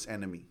own worst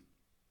enemy.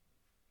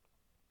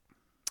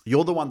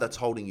 You're the one that's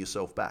holding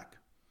yourself back.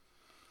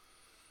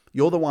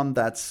 You're the one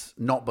that's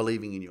not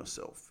believing in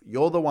yourself.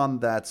 You're the one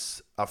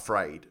that's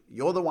afraid.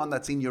 You're the one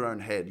that's in your own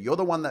head. You're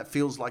the one that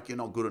feels like you're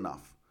not good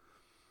enough.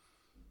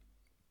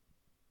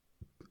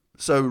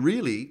 So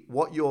really,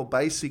 what you're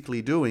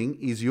basically doing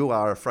is you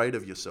are afraid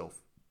of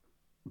yourself.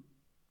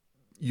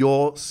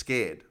 You're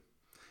scared.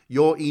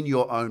 You're in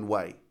your own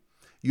way.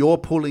 You're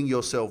pulling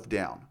yourself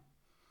down.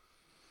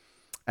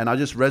 And I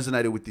just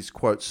resonated with this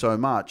quote so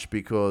much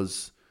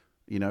because,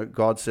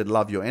 God said,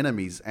 love your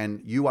enemies,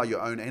 and you are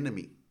your own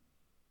enemy.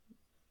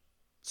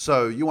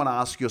 So you want to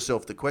ask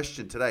yourself the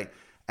question today,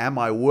 am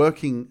I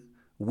working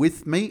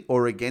with me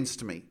or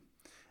against me?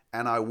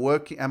 Am I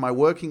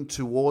working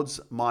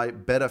towards my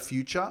better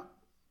future?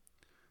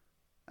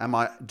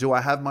 Do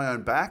I have my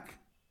own back?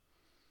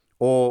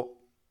 Or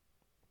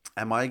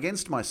am I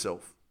against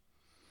myself?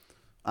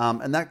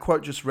 And that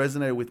quote just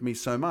resonated with me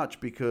so much,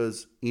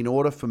 because in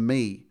order for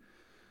me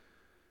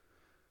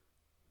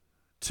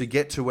to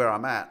get to where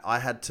I'm at, I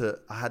had to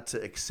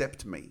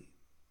accept me.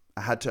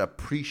 I had to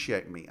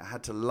appreciate me. I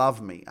had to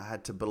love me. I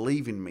had to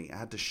believe in me. I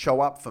had to show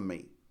up for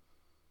me.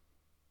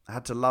 I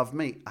had to love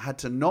me. I had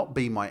to not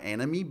be my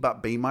enemy,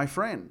 but be my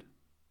friend.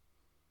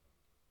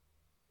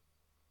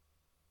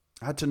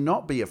 I had to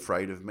not be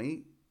afraid of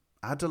me.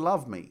 I had to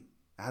love me.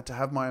 I had to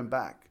have my own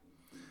back.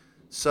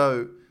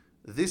 So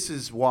this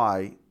is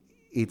why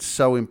it's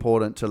so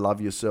important to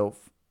love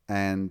yourself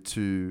and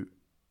to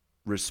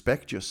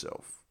respect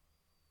yourself.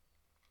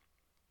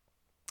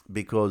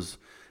 Because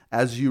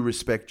as you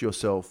respect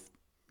yourself,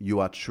 you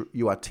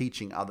are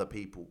teaching other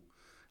people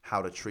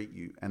how to treat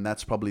you. And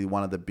that's probably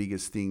one of the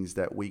biggest things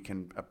that we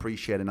can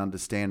appreciate and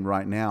understand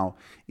right now,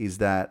 is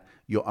that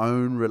your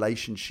own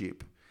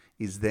relationship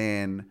is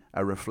then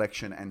a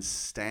reflection and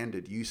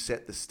standard. You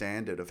set the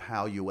standard of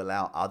how you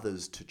allow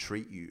others to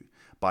treat you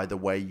by the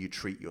way you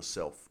treat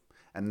yourself.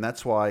 And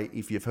that's why,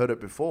 if you've heard it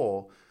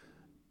before,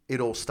 it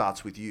all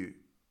starts with you.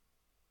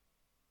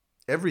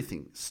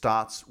 Everything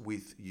starts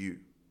with you.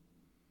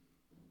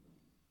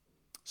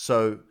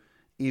 So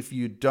if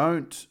you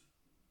don't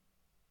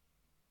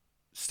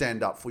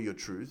stand up for your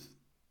truth,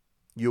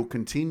 you'll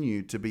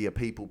continue to be a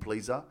people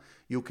pleaser.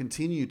 You'll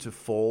continue to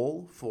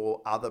fall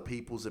for other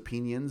people's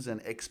opinions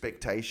and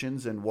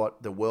expectations and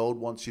what the world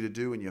wants you to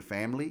do in your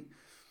family.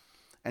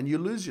 And you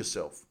lose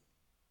yourself.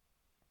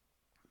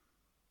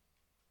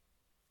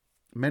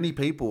 Many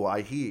people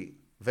I hear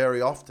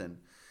very often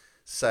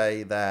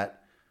say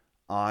that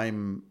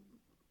I've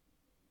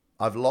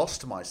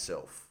lost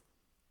myself.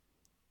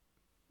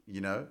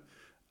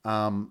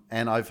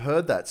 And I've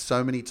heard that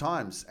so many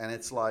times, and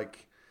it's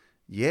like,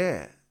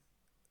 yeah,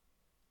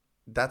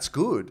 that's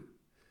good.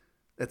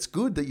 It's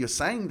good that you're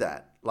saying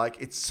that. Like,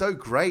 it's so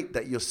great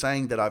that you're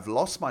saying that I've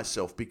lost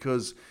myself,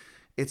 because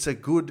it's a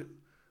good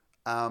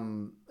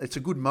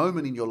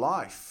moment in your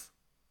life.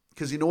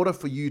 Because in order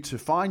for you to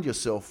find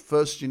yourself,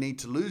 first you need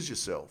to lose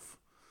yourself.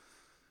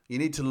 You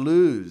need to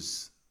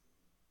lose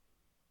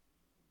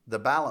the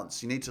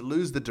balance. You need to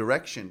lose the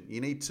direction.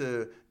 You need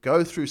to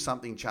go through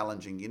something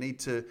challenging. You need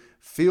to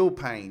feel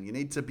pain. You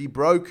need to be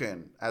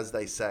broken, as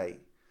they say,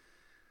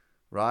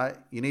 right?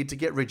 You need to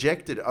get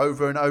rejected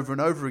over and over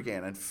and over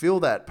again and feel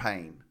that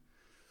pain.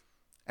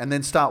 And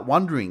then start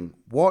wondering,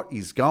 what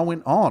is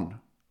going on?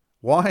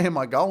 Why am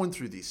I going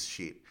through this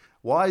shit?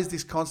 Why is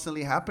this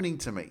constantly happening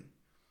to me?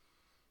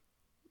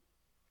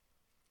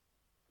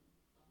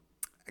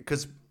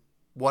 Because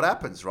what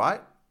happens,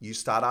 right? you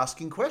start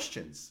asking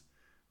questions,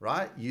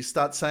 right? You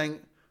start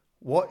saying,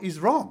 what is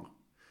wrong?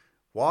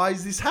 Why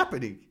is this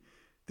happening?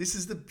 This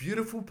is the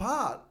beautiful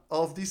part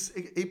of this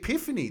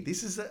epiphany.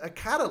 This is a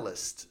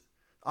catalyst.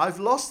 I've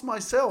lost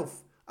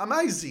myself.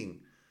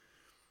 Amazing.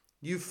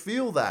 You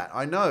feel that.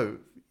 I know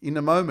in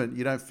the moment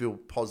you don't feel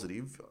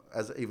positive,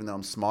 even though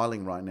I'm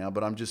smiling right now,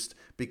 but I'm just,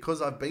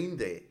 because I've been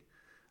there,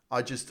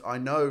 I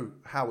know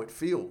how it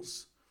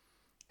feels.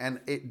 And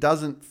it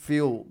doesn't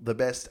feel the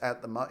best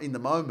in the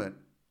moment,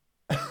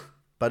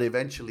 but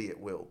eventually it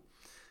will.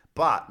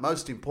 But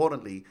most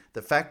importantly,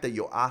 the fact that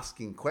you're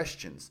asking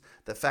questions,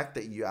 the fact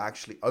that you're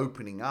actually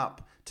opening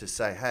up to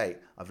say, hey,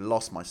 I've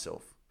lost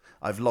myself.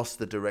 I've lost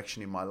the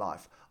direction in my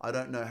life. I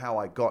don't know how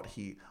I got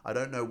here. I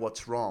don't know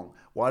what's wrong.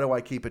 Why do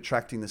I keep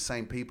attracting the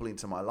same people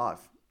into my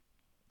life?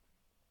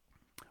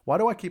 Why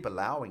do I keep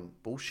allowing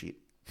bullshit?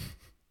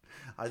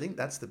 I think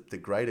that's the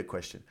greater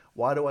question.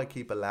 Why do I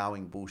keep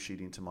allowing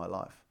bullshit into my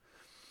life?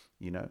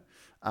 You know?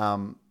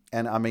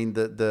 And I mean,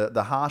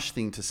 the harsh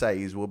thing to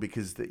say is, well,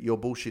 because you're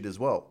bullshit as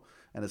well.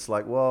 And it's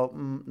like, well,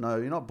 no,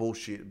 you're not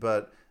bullshit,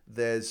 but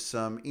there's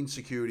some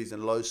insecurities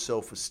and low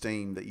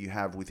self-esteem that you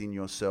have within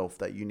yourself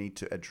that you need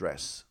to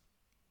address.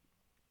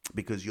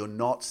 Because you're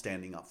not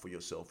standing up for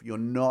yourself. You're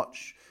not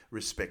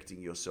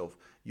respecting yourself.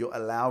 You're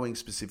allowing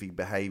specific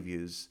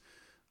behaviors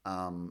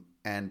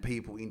and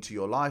people into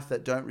your life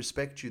that don't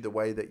respect you the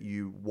way that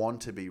you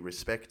want to be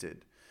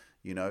respected.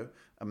 You know,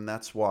 and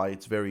that's why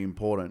it's very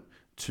important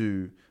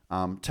to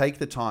take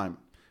the time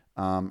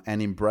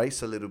and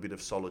embrace a little bit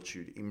of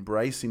solitude,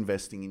 embrace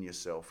investing in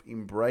yourself,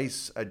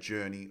 embrace a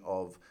journey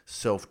of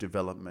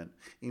self-development,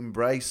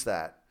 embrace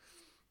that.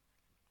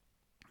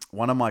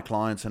 One of my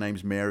clients, her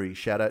name's Mary.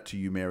 Shout out to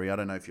you, Mary. I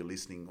don't know if you're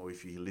listening or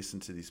if you listen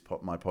to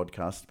my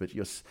podcast, but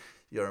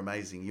you're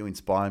amazing. You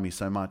inspire me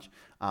so much.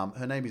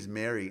 Her name is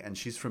Mary, and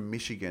she's from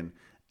Michigan,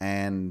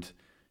 and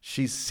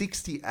she's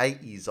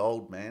 68 years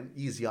old, man.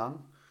 Years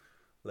young.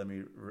 Let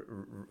me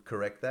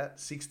correct that.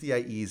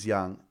 68 years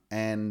young,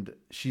 and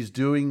she's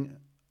doing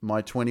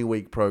my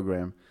 20-week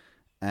program.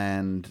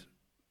 And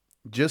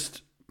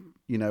just,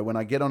 you know, when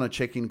I get on a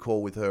check-in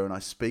call with her and I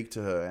speak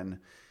to her, and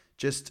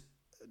just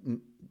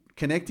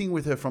connecting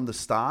with her from the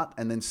start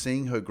and then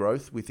seeing her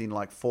growth within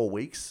like 4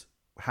 weeks,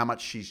 how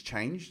much she's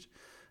changed,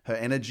 her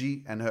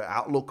energy and her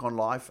outlook on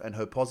life and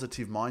her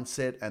positive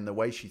mindset and the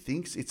way she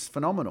thinks, it's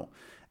phenomenal.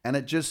 And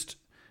it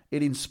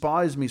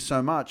inspires me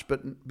so much.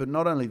 But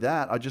not only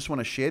that, I just want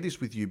to share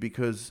this with you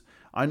because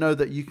I know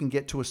that you can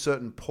get to a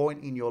certain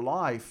point in your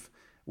life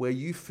where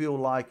you feel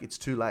like it's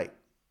too late.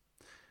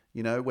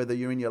 You know, whether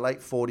you're in your late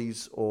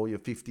 40s or your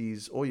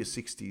 50s or your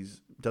 60s,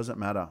 doesn't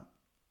matter.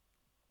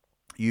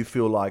 You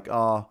feel like,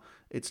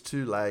 it's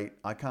too late.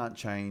 I can't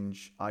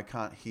change. I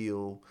can't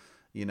heal.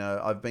 You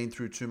know, I've been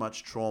through too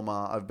much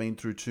trauma. I've been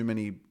through too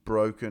many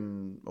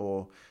broken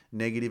or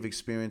negative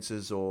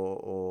experiences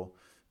or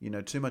you know,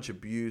 too much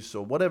abuse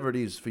or whatever it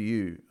is for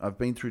you. I've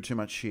been through too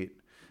much shit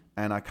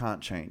and I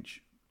can't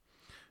change.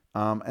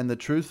 And the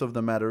truth of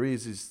the matter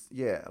is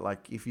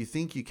like if you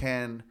think you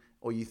can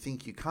or you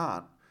think you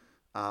can't,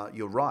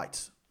 you're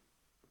right.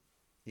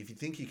 If you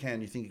think you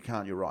can, you think you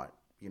can't, you're right.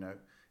 You know,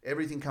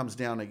 everything comes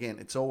down again.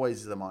 It's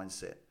always the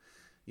mindset.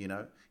 You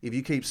know, if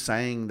you keep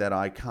saying that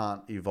I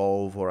can't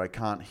evolve or I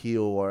can't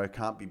heal or I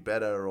can't be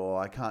better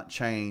or I can't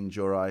change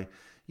or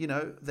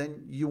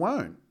then you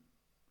won't.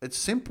 It's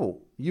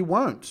simple. You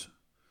won't.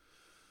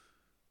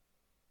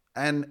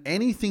 And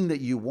anything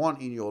that you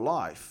want in your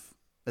life,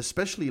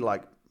 especially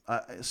like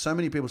so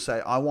many people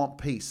say, I want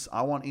peace.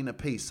 I want inner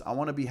peace. I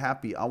want to be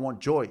happy. I want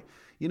joy.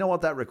 You know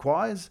what that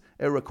requires?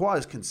 It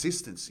requires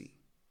consistency.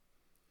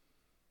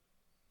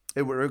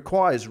 It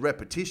requires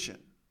repetition.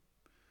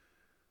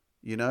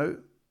 You know,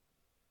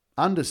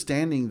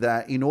 understanding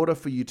that in order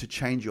for you to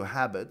change your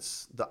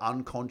habits, the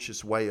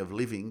unconscious way of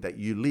living that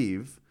you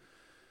live,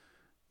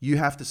 you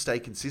have to stay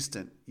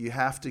consistent. You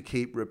have to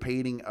keep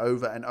repeating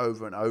over and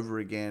over and over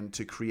again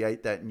to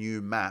create that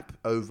new map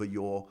over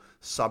your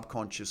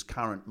subconscious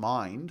current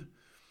mind,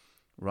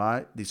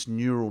 right? This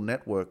neural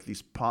network,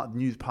 these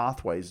new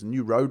pathways,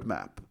 new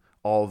roadmap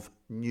of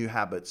new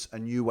habits, a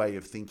new way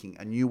of thinking,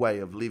 a new way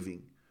of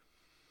living.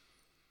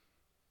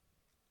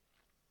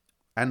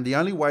 And the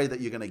only way that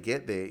you're going to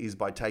get there is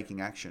by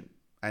taking action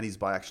and is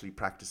by actually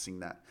practicing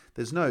that.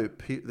 There's no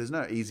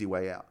easy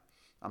way out.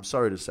 I'm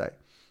sorry to say.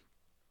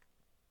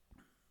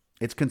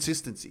 It's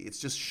consistency. It's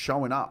just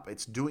showing up.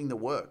 It's doing the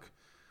work,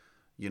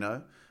 you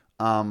know.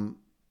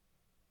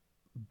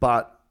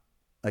 But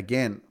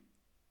again,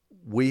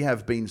 we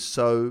have been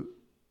so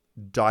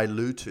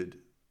diluted.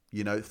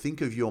 You know, think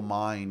of your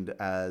mind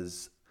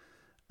as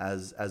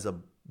a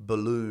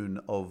balloon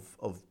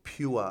of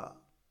pure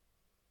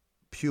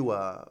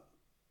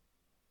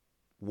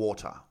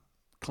water,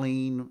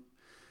 clean,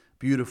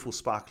 beautiful,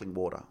 sparkling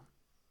water.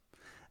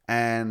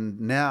 And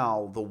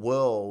now the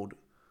world,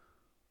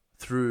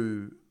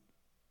 through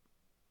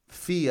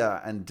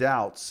fear and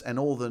doubts and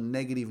all the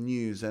negative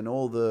news and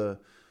all the,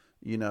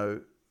 you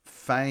know,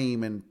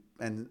 fame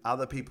and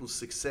other people's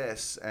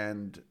success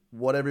and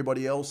what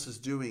everybody else is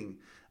doing.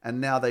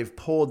 And now they've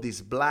poured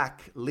this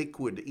black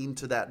liquid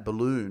into that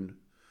balloon.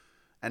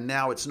 And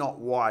now it's not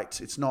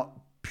white. It's not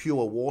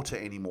pure water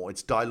anymore.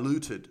 It's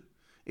diluted.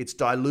 It's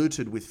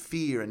diluted with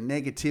fear and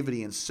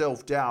negativity and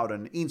self-doubt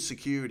and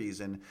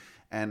insecurities and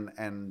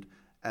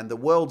the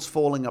world's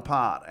falling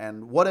apart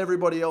and what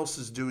everybody else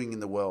is doing in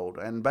the world.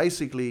 And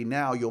basically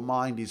now your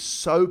mind is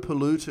so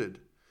polluted.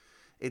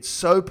 It's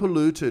so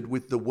polluted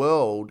with the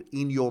world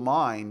in your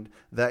mind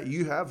that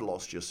you have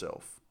lost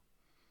yourself.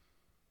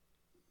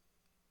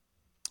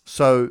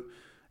 So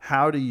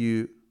how do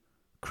you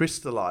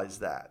crystallize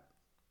that?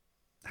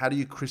 How do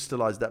you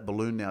crystallize that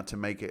balloon now to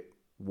make it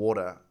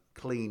water,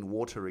 clean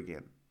water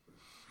again?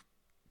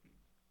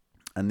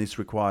 And this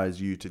requires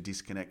you to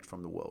disconnect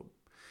from the world.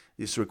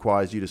 This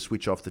requires you to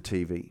switch off the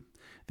TV.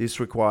 This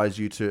requires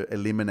you to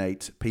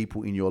eliminate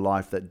people in your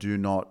life that do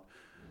not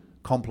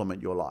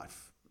complement your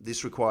life.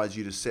 This requires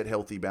you to set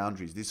healthy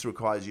boundaries. This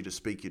requires you to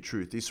speak your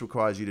truth. This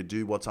requires you to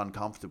do what's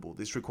uncomfortable.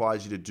 This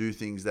requires you to do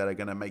things that are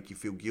going to make you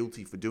feel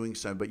guilty for doing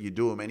so, but you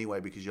do them anyway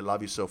because you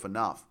love yourself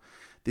enough.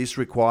 This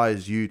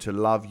requires you to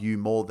love you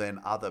more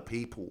than other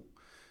people.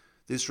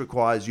 This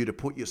requires you to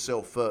put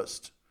yourself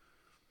first.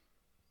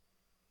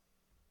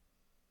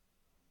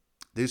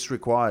 This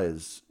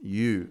requires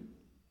you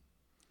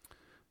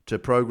to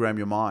program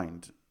your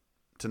mind,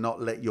 to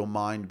not let your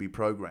mind be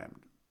programmed.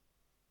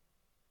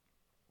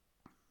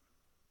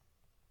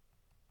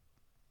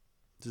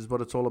 This is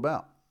what it's all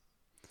about.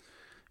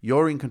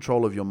 You're in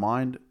control of your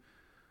mind.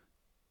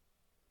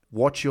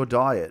 Watch your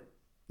diet.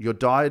 Your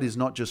diet is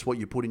not just what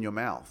you put in your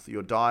mouth.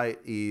 Your diet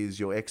is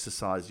your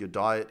exercise. Your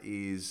diet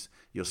is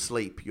your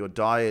sleep. Your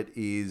diet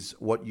is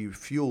what you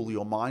fuel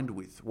your mind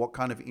with. What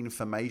kind of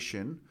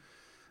information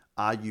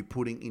are you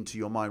putting into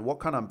your mind? What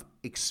kind of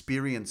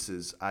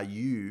experiences are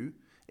you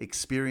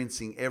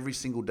experiencing every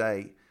single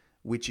day,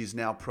 which is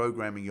now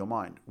programming your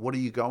mind? What are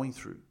you going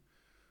through?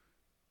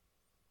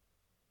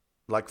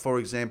 Like, for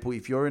example,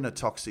 if you're in a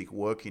toxic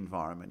work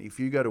environment, if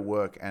you go to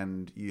work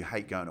and you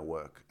hate going to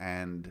work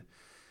and,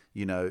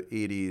 you know,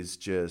 it is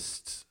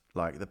just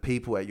like the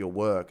people at your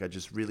work are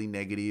just really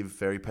negative,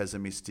 very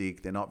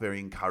pessimistic. They're not very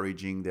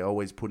encouraging. They're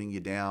always putting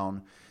you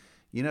down.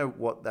 You know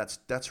what?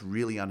 That's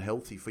really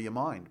unhealthy for your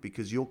mind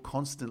because you're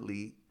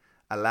constantly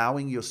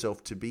allowing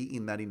yourself to be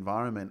in that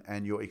environment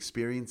and you're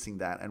experiencing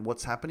that. And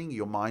what's happening?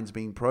 Your mind's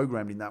being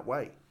programmed in that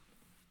way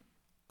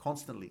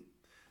constantly.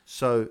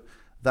 So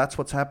that's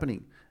what's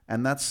happening.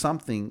 And that's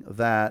something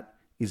that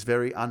is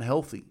very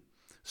unhealthy.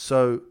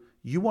 So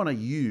you want to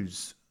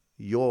use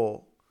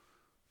your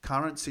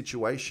current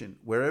situation,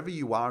 wherever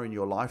you are in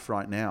your life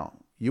right now,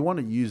 you want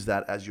to use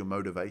that as your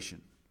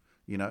motivation.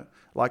 You know,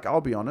 like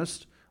I'll be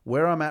honest,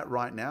 where I'm at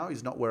right now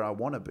is not where I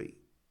want to be.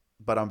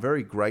 But I'm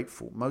very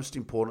grateful. Most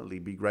importantly,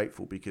 be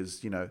grateful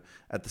because, you know,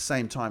 at the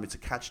same time, it's a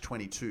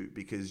catch-22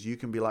 because you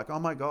can be like, oh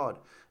my God,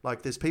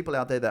 like there's people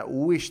out there that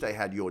wish they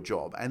had your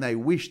job and they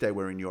wish they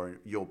were in your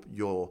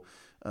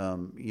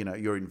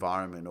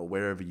environment or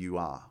wherever you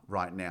are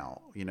right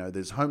now. You know,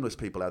 there's homeless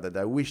people out there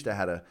that wish they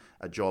had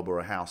a job or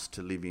a house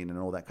to live in and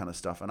all that kind of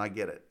stuff. And I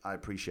get it. I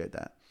appreciate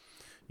that.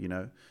 You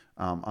know,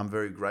 I'm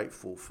very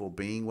grateful for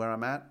being where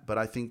I'm at, but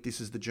I think this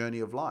is the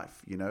journey of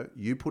life. You know,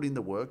 you put in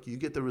the work, you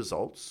get the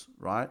results,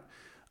 right?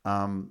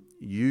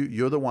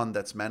 You're the one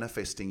that's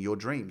manifesting your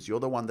dreams. You're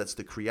the one that's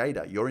the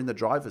creator. You're in the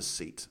driver's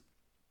seat.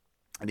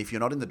 And if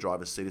you're not in the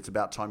driver's seat, it's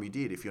about time you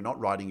did. If you're not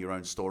writing your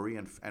own story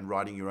and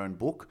writing your own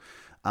book,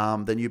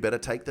 then you better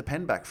take the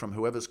pen back from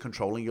whoever's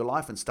controlling your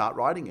life and start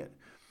writing it.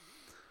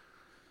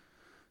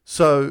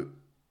 So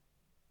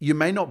you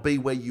may not be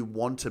where you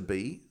want to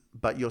be,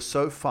 but you're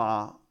so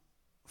far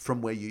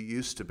from where you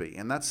used to be.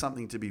 And that's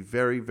something to be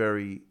very,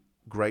 very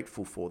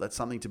grateful for. That's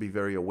something to be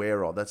very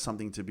aware of. That's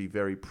something to be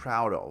very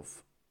proud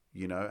of,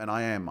 you know, and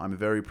I'm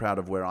very proud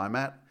of where I'm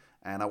at.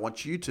 And I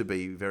want you to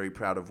be very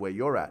proud of where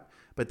you're at.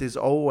 But there's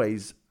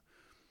always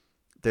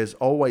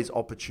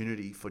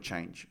opportunity for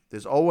change.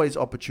 There's always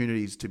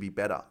opportunities to be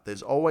better.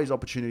 There's always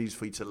opportunities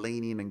for you to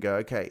lean in and go,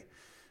 okay,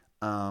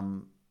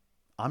 I'm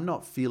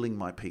not feeling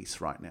my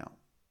peace right now.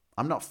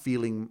 I'm not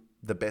feeling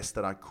the best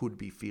that I could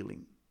be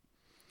feeling.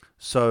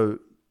 So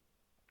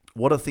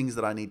what are things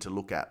that I need to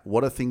look at?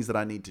 What are things that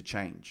I need to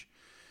change?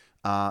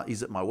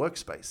 Is it my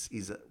workspace?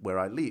 Is it where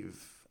I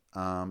live?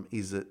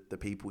 Is it the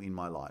people in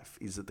my life?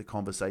 Is it the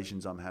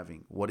conversations I'm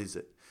having? What is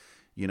it?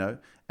 You know?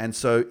 And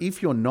so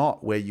if you're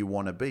not where you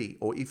want to be,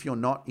 or if you're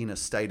not in a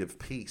state of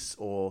peace,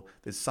 or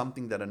there's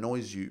something that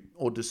annoys you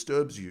or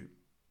disturbs you,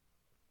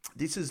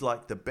 this is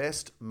like the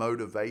best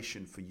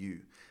motivation for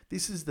you.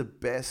 This is the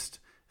best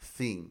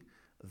thing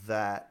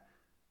that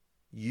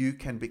you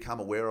can become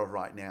aware of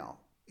right now,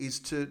 is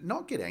to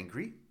not get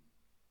angry,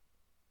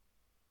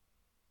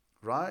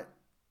 right?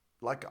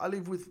 Like I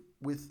live with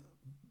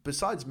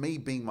besides me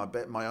being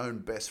my own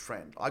best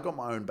friend, I got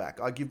my own back.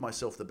 I give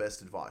myself the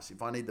best advice.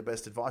 If I need the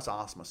best advice,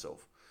 I ask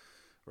myself,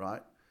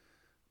 right?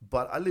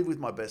 But I live with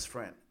my best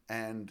friend,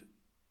 and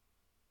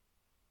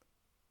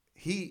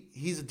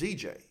he's a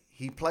DJ.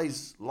 He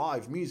plays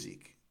live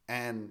music,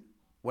 and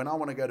when I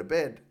want to go to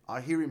bed,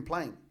 I hear him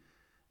playing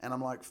and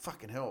I'm like,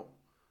 fucking hell.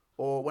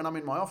 Or when I'm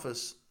in my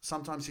office,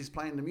 sometimes he's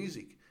playing the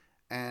music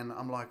and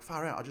I'm like,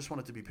 far out, I just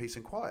want it to be peace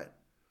and quiet,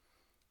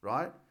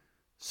 right?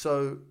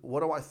 So what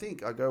do I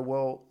think? I go,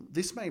 well,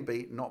 this may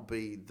not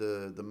be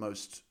the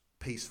most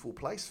peaceful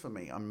place for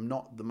me. I'm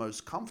not the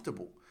most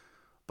comfortable,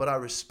 but I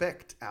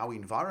respect our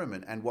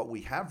environment and what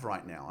we have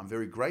right now. I'm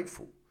very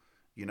grateful,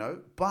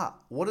 but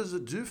what does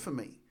it do for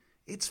me?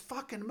 It's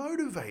fucking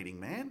motivating,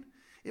 man.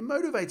 It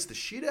motivates the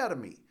shit out of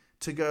me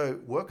to go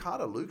work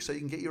harder, Luke, so you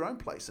can get your own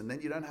place. And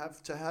then you don't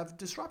have to have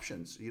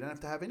disruptions. You don't have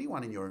to have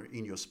anyone in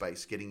your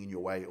space getting in your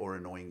way or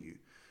annoying you,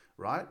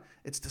 right?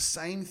 It's the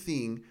same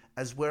thing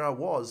as where I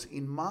was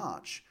in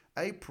March,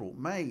 April,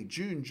 May,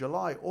 June,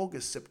 July,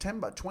 August,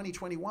 September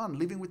 2021,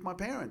 living with my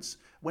parents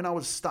when I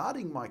was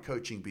starting my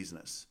coaching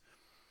business,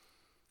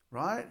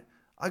 right?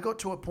 I got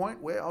to a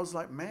point where I was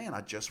like, man,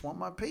 I just want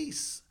my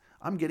peace.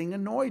 I'm getting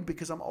annoyed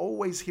because I'm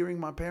always hearing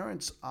my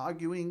parents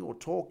arguing or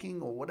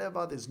talking or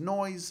whatever. There's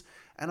noise.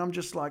 And I'm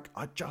just like,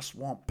 I just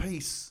want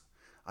peace.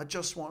 I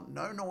just want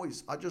no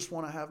noise. I just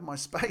want to have my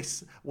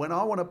space. When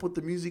I want to put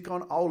the music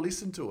on, I'll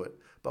listen to it.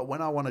 But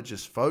when I want to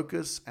just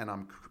focus and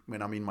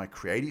when I'm in my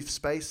creative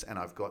space and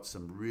I've got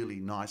some really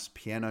nice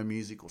piano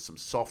music or some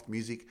soft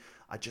music,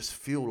 I just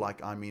feel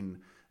like I'm in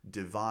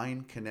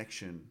divine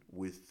connection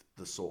with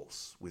the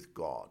source, with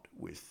God,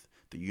 with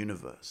the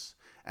universe.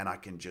 And I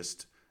can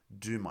just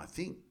do my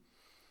thing,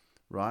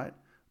 right?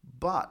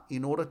 But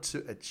in order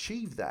to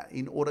achieve that,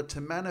 in order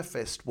to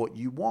manifest what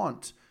you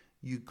want,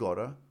 you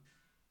gotta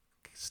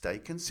stay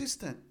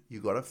consistent. You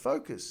gotta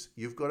focus.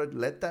 You've got to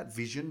let that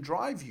vision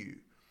drive you,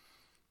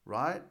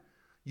 right?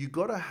 You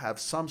gotta have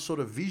some sort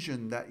of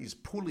vision that is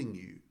pulling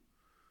you,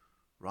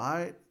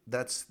 right?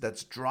 That's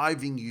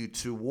driving you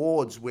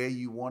towards where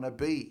you want to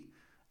be.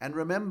 And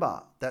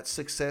remember that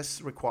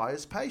success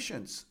requires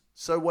patience.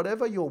 So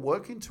whatever you're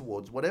working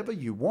towards, whatever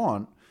you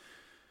want,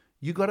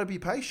 you got to be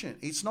patient.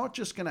 It's not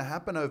just going to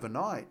happen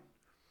overnight.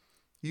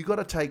 You got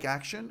to take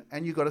action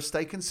and you got to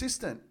stay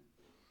consistent.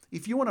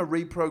 If you want to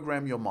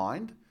reprogram your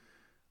mind,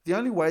 the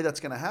only way that's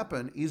going to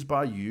happen is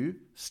by you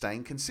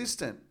staying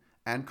consistent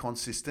and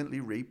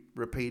consistently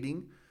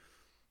repeating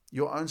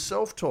your own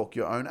self-talk,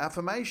 your own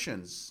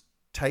affirmations,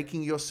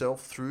 taking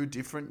yourself through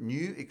different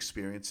new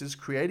experiences,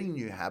 creating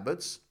new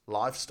habits,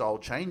 lifestyle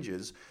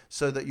changes,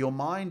 so that your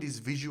mind is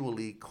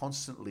visually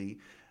constantly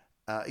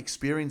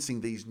experiencing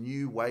these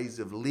new ways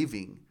of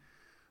living,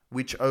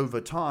 which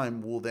over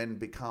time will then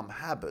become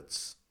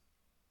habits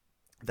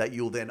that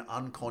you'll then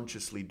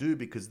unconsciously do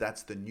because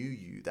that's the new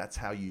you. That's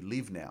how you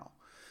live now.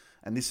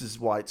 And this is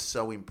why it's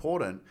so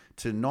important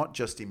to not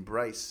just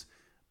embrace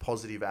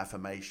positive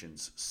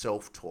affirmations,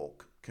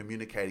 self-talk,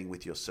 communicating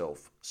with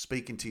yourself,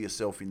 speaking to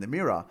yourself in the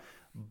mirror,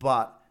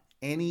 but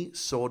any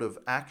sort of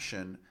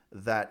action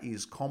that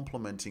is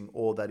complementing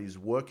or that is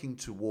working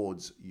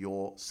towards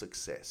your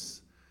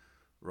success,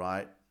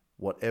 right?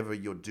 Whatever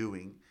you're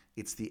doing,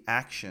 it's the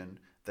action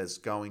that's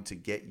going to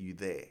get you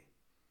there,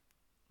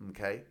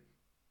 okay?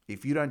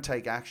 If you don't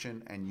take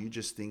action and you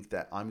just think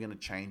that I'm going to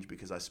change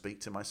because I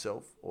speak to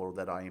myself or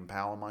that I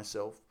empower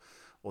myself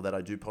or that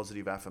I do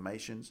positive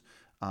affirmations,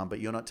 but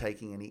you're not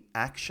taking any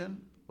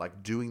action,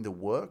 like doing the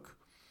work,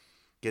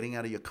 getting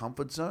out of your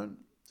comfort zone,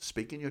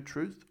 speaking your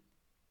truth.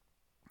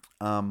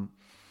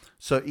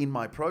 So in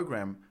my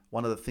program,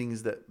 one of the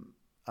things that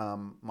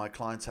my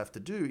clients have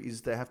to do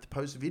is they have to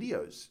post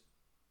videos,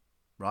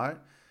 right?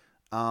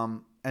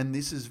 And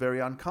this is very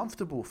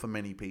uncomfortable for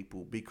many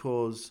people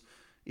because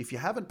if you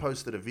haven't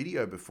posted a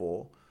video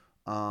before,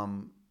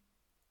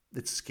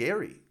 it's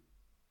scary.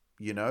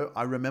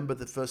 I remember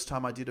the first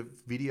time I did a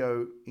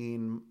video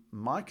in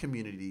my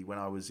community when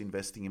I was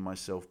investing in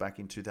myself back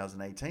in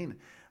 2018,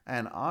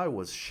 and I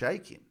was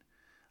shaking.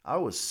 I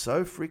was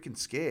so freaking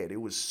scared.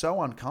 It was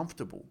so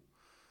uncomfortable.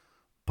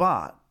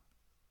 But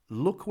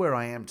look where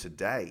I am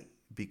today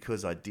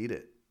because I did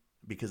it.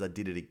 Because I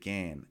did it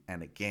again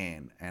and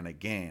again and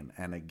again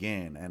and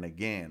again and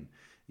again.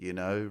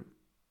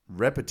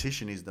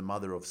 Repetition is the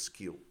mother of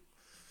skill.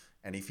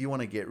 And if you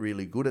want to get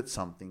really good at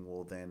something,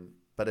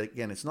 but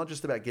again, it's not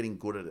just about getting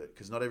good at it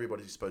because not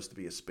everybody's supposed to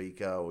be a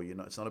speaker or,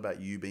 it's not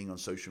about you being on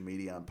social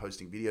media and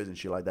posting videos and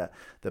shit like that.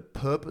 The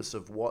purpose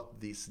of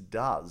what this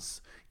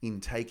does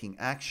in taking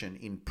action,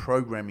 in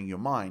programming your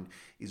mind,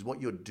 is what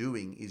you're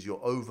doing is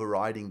you're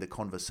overriding the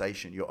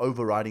conversation. You're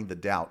overriding the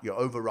doubt. You're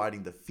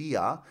overriding the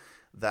fear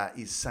that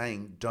is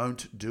saying,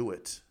 don't do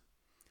it.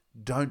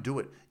 Don't do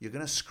it. You're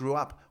going to screw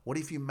up. What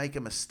if you make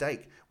a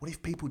mistake? What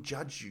if people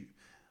judge you,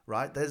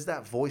 right? There's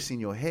that voice in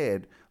your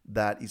head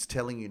that is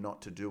telling you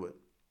not to do it.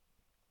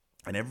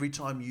 And every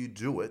time you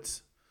do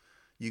it,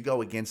 you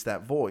go against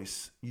that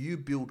voice. You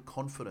build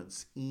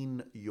confidence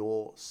in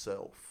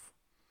yourself.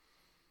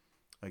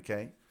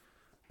 Okay?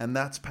 And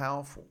that's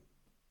powerful.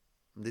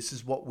 This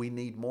is what we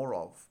need more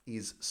of,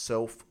 is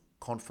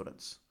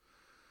self-confidence.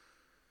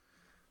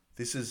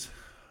 This is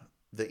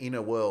the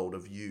inner world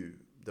of you,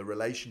 the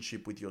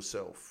relationship with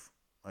yourself,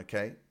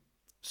 okay?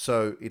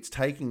 So it's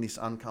taking this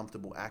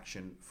uncomfortable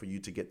action for you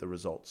to get the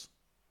results.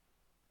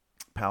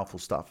 Powerful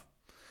stuff.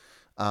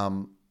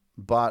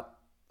 But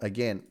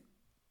again,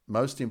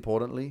 most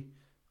importantly,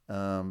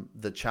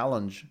 the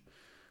challenge,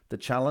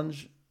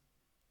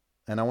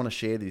 and I want to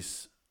share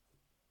this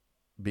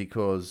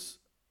because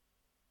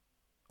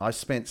I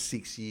spent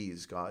 6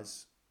 years,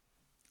 guys.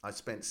 I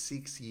spent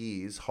 6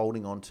 years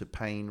holding on to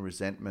pain,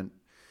 resentment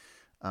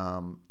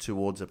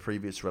towards a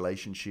previous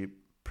relationship,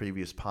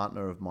 previous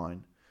partner of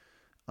mine,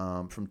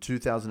 from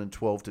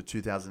 2012 to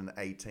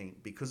 2018.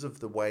 Because of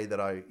the way that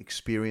I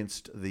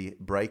experienced the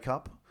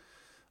breakup,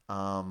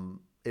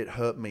 it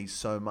hurt me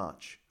so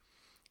much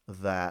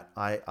that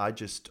I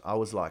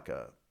was like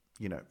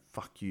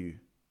fuck you.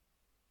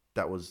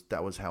 That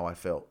was how I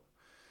felt,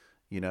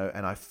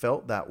 and I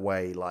felt that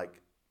way,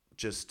 like,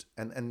 just,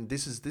 and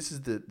this is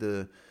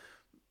the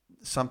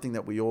something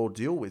that we all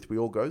deal with, we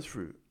all go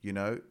through.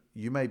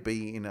 You may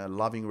be in a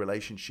loving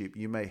relationship,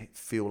 you may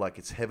feel like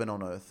it's heaven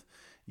on earth,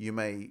 you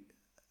may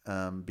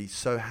be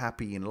so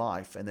happy in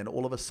life, and then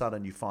all of a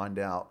sudden you find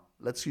out,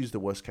 let's use the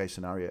worst case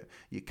scenario,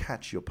 you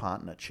catch your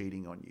partner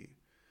cheating on you.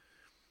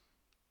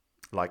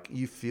 Like,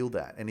 you feel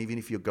that, and even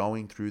if you're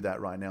going through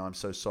that right now, I'm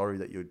so sorry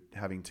that you're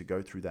having to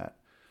go through that.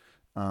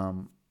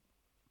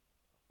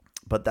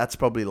 But that's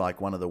probably like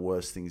one of the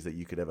worst things that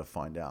you could ever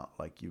find out.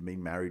 Like, you've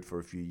been married for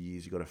a few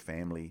years, you've got a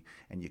family,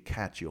 and you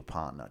catch your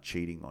partner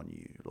cheating on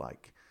you.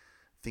 Like,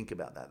 think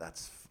about that.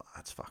 That's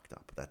fucked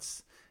up.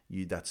 There's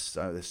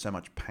so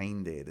much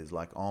pain there. There's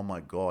like, oh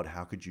my God,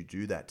 how could you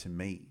do that to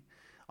me?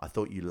 I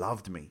thought you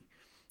loved me,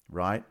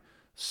 right?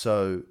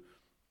 So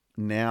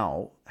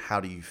now, how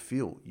do you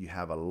feel? You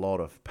have a lot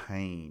of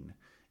pain.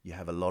 You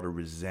have a lot of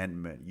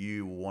resentment.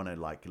 You want to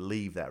like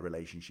leave that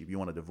relationship. You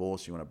want to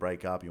divorce. You want to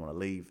break up. You want to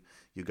leave.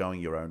 You're going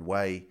your own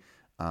way.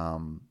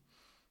 And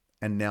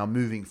now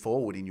moving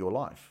forward in your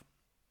life.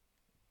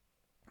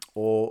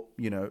 Or,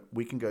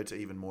 we can go to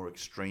even more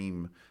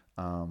extreme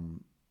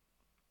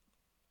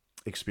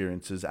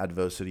experiences,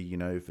 adversity,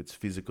 if it's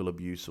physical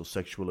abuse or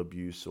sexual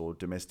abuse or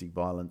domestic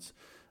violence,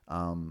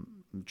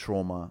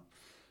 trauma,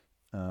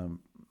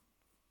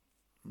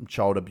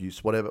 child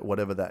abuse,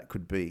 whatever that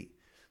could be.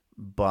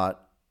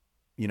 But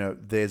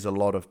there's a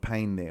lot of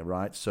pain there,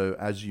 right? So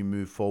as you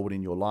move forward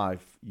in your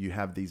life, you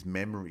have these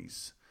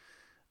memories,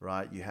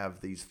 right? You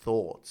have these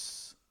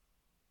thoughts.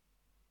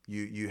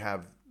 You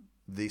have,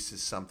 this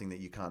is something that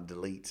you can't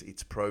delete.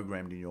 It's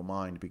programmed in your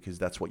mind because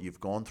that's what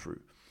you've gone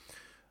through.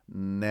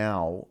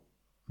 Now,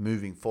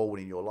 moving forward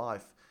in your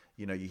life,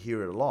 you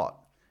hear it a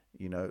lot.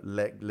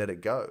 Let it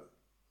go.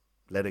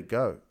 Let it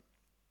go.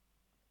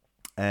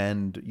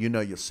 And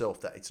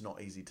yourself that it's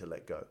not easy to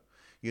let go.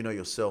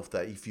 Yourself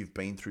that if you've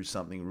been through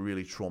something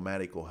really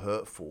traumatic or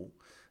hurtful,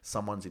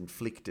 someone's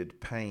inflicted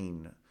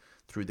pain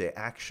through their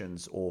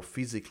actions or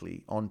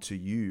physically onto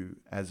you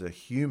as a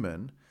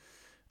human,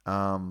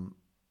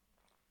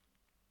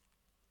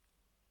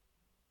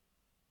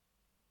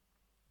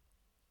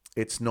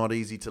 it's not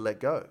easy to let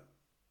go.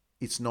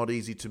 It's not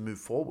easy to move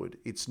forward.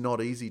 It's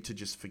not easy to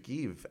just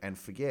forgive and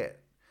forget.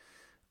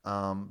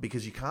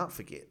 Because you can't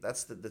forget.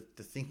 That's the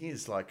thing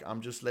is, like,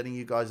 I'm just letting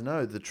you guys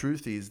know, the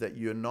truth is that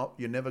you're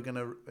never going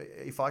to,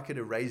 if I could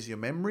erase your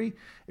memory,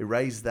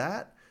 erase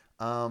that,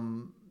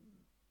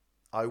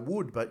 I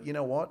would. But you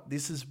know what?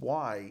 This is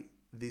why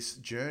this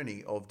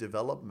journey of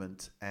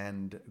development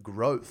and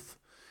growth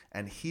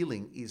and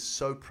healing is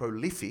so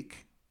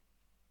prolific,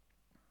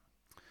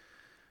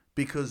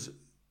 because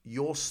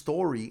your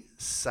story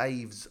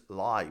saves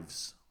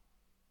lives.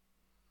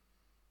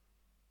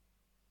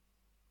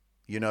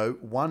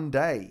 One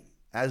day,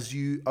 as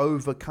you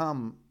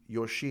overcome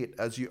your shit,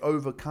 as you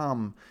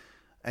overcome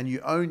and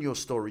you own your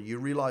story, you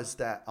realize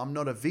that I'm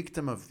not a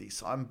victim of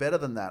this. I'm better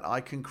than that.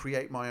 I can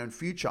create my own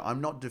future. I'm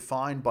not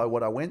defined by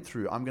what I went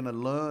through. I'm going to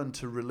learn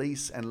to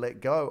release and let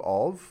go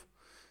of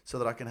so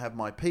that I can have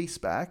my peace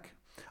back.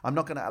 I'm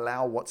not going to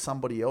allow what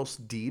somebody else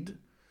did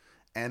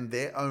and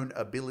their own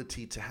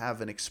ability to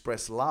have and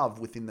express love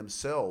within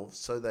themselves,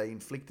 so they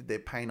inflicted their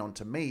pain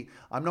onto me.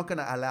 I'm not going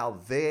to allow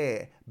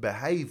their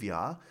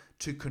behavior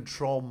to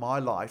control my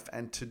life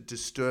and to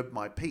disturb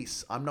my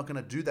peace. I'm not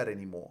going to do that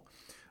anymore,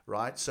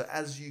 right? So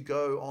as you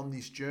go on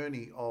this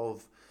journey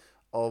of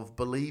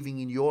believing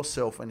in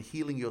yourself and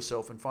healing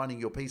yourself and finding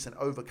your peace and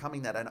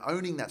overcoming that and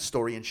owning that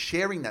story and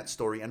sharing that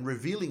story and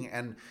revealing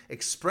and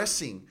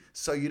expressing,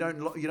 so you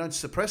don't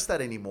suppress that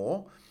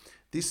anymore,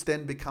 this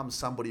then becomes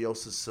somebody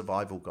else's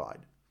survival guide.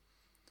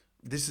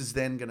 This is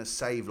then going to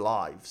save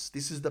lives.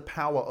 This is the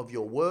power of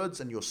your words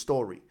and your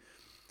story,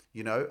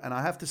 and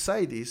I have to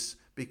say this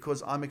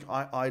because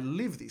I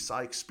live this,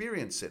 I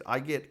experience it. I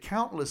get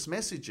countless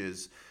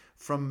messages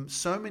from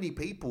so many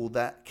people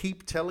that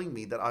keep telling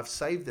me that I've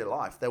saved their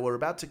life. They were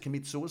about to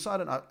commit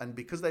suicide, and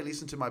because they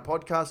listened to my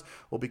podcast,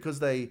 or because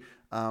they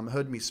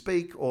heard me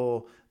speak,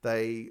 or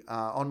they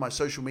on my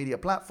social media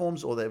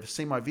platforms, or they've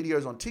seen my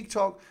videos on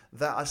TikTok,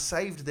 that I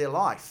saved their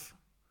life.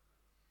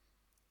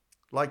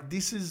 Like,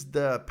 this is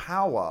the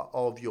power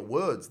of your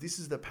words. This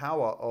is the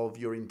power of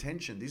your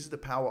intention. This is the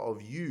power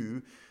of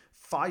you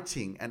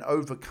fighting and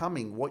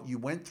overcoming what you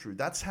went through.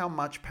 That's how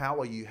much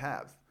power you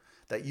have,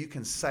 that you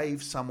can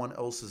save someone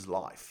else's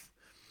life.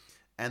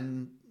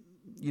 And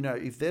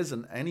if there's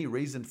any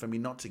reason for me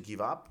not to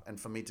give up and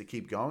for me to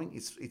keep going,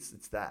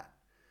 it's that,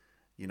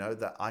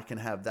 that I can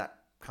have that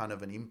kind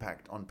of an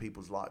impact on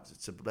people's lives.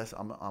 It's a bless.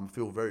 I'm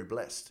feel very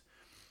blessed,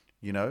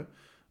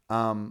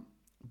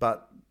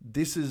 but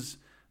this is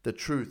the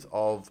truth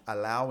of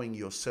allowing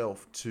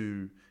yourself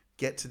to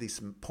get to this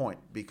point,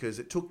 because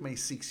it took me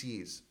 6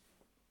 years.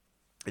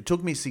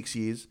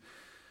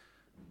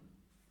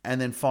 And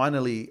then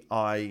finally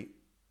I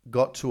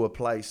got to a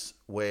place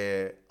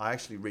where I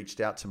actually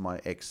reached out to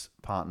my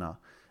ex-partner,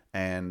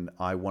 and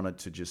I wanted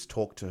to just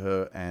talk to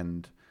her,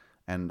 and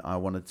I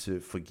wanted to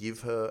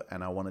forgive her,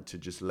 and I wanted to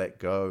just let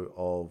go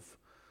of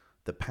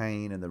the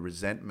pain and the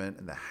resentment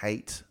and the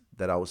hate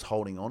that I was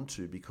holding on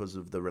to because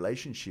of the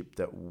relationship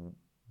that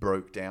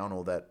broke down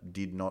or that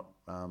did not,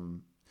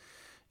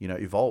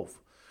 evolve.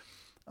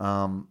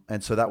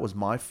 And so that was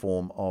my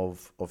form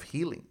of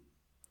healing,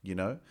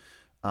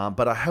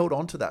 but I held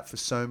on to that for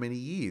so many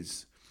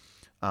years.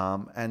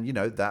 And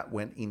that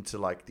went into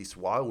like this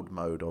wild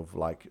mode of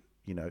like,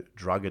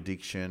 drug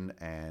addiction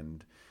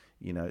and,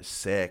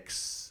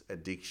 sex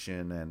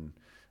addiction. And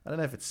I don't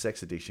know if it's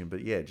sex addiction,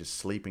 but yeah, just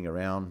sleeping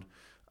around.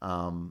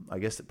 I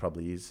guess it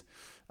probably is.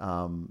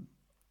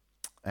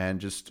 And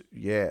just,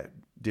 yeah,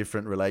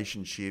 different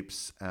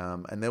relationships.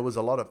 And there was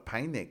a lot of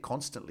pain there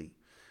constantly.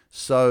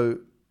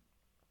 So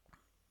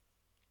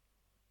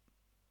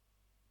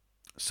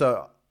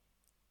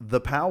the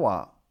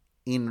power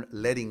in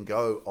letting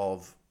go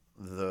of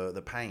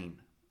the pain,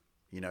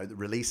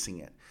 releasing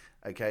it.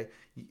 Okay.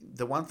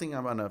 The one thing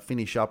I'm going to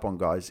finish up on,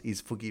 guys,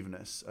 is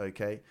forgiveness.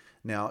 Okay.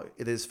 Now,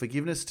 it is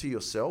forgiveness to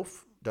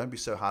yourself. Don't be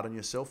so hard on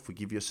yourself.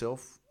 Forgive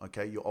yourself.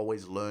 Okay. You're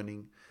always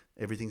learning.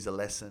 Everything's a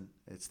lesson.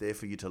 It's there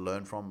for you to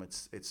learn from.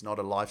 It's not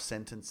a life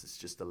sentence. It's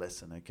just a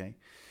lesson. Okay.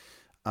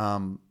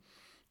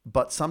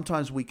 But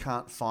sometimes we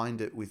can't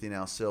find it within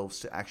ourselves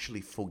to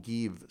actually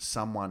forgive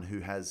someone who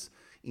has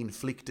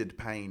inflicted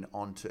pain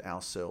onto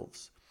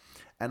ourselves.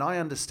 And I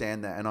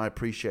understand that, and I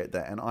appreciate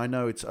that. And I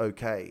know it's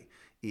okay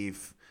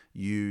if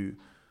you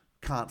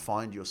can't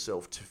find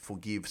yourself to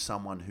forgive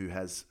someone who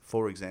has,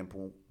 for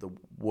example, the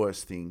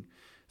worst thing,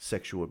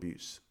 sexual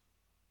abuse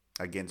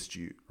against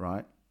you,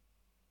 right?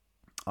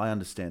 I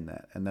understand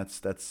that. And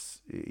that's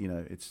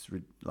it's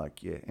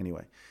like, yeah,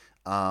 anyway.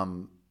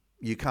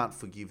 You can't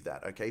forgive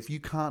that, okay? If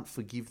you can't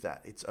forgive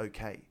that, it's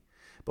okay.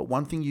 But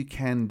one thing you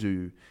can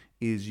do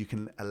is you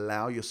can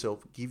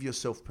give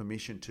yourself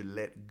permission to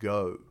let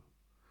go.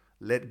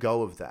 Let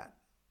go of that,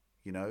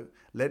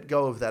 let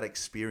go of that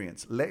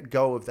experience. Let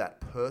go of that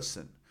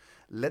person.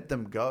 Let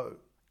them go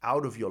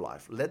out of your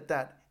life. Let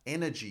that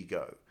energy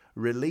go.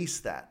 Release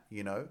that,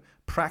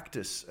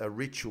 practice a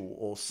ritual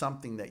or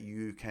something that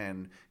you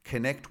can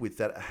connect with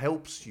that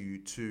helps you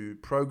to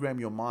program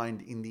your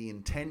mind in the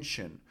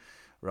intention,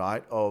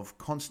 right, of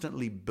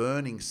constantly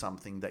burning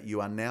something that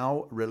you are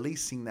now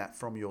releasing that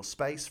from your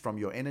space, from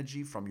your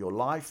energy, from your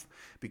life,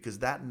 because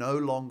that no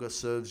longer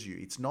serves you.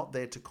 It's not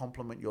there to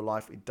complement your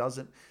life.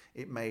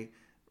 It may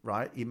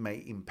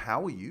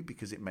empower you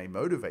because it may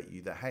motivate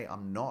you that, hey,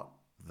 I'm not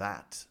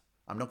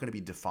going to be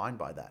defined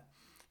by that.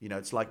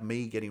 It's like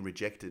me getting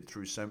rejected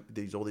through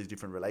all these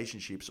different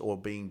relationships, or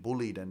being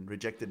bullied and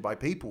rejected by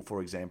people,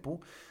 for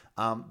example.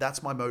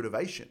 That's my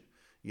motivation,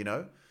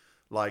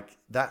 Like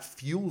that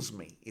fuels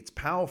me. It's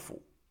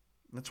powerful.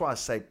 That's why I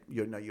say,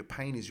 your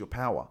pain is your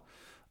power.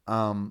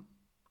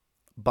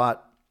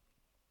 But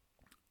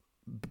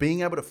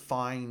being able to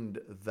find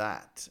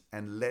that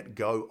and let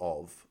go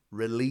of,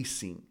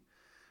 releasing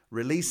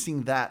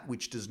that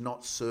which does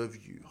not serve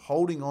you,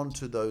 holding on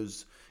to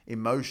those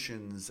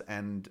emotions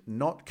and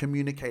not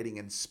communicating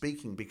and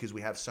speaking because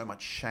we have so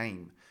much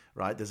shame,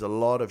 right? There's a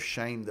lot of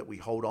shame that we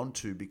hold on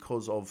to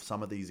because of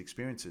some of these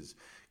experiences,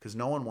 because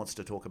no one wants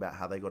to talk about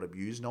how they got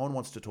abused. No one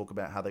wants to talk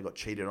about how they got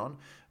cheated on,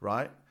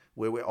 right?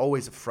 Where we're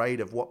always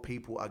afraid of what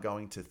people are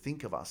going to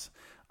think of us.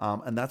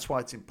 And that's why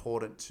it's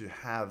important to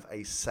have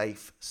a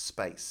safe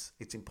space.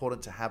 It's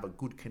important to have a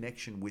good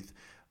connection with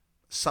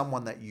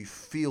someone that you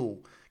feel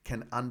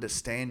can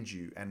understand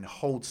you and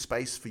hold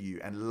space for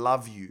you and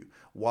love you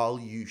while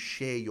you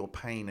share your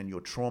pain and your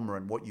trauma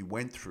and what you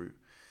went through.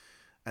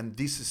 And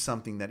this is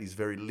something that is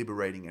very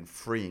liberating and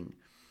freeing,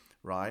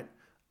 right?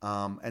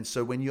 And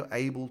so when you're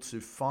able to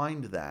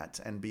find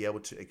that and be able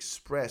to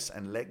express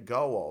and let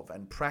go of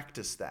and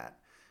practice that,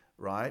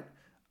 right?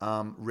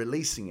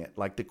 Releasing it.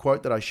 Like the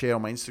quote that I shared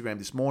on my Instagram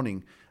this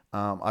morning,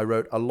 I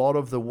wrote, "A lot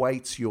of the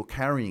weights you're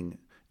carrying,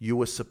 you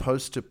were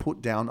supposed to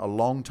put down a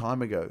long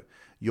time ago.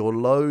 Your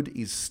load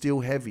is still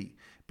heavy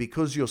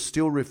because you're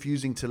still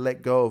refusing to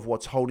let go of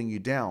what's holding you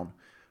down.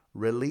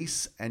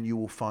 Release and you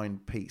will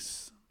find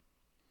peace."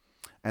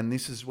 And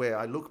this is where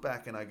I look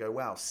back and I go,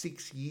 wow,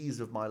 6 years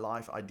of my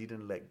life, I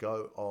didn't let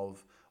go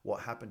of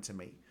what happened to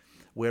me.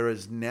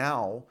 Whereas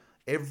now,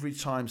 every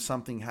time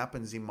something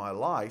happens in my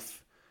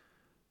life,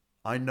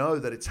 I know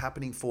that it's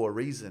happening for a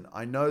reason.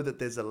 I know that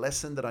there's a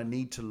lesson that I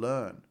need to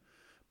learn,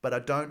 but I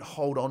don't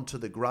hold on to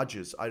the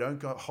grudges. I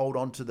don't hold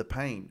on to the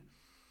pain.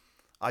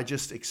 I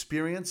just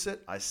experience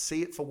it. I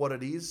see it for what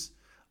it is.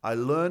 I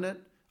learn it.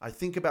 I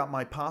think about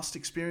my past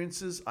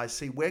experiences. I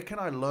see, where can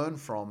I learn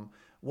from?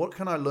 What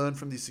can I learn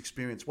from this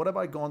experience? What have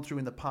I gone through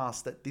in the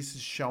past that this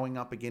is showing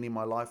up again in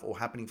my life or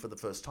happening for the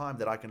first time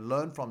that I can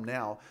learn from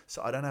now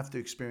so I don't have to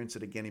experience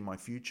it again in my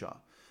future,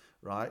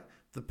 right?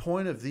 The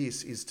point of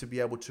this is to be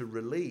able to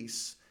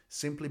release,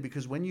 simply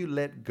because when you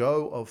let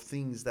go of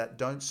things that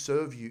don't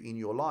serve you in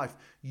your life,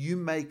 you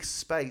make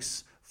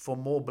space for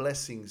more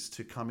blessings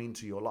to come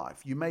into your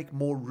life. You make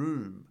more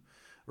room,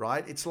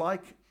 right? It's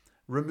like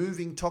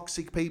removing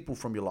toxic people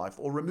from your life,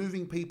 or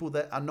removing people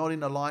that are not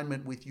in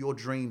alignment with your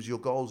dreams, your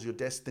goals, your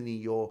destiny,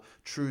 your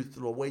truth,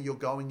 or where you're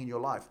going in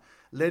your life.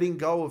 Letting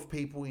go of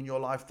people in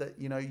your life that,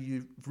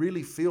 you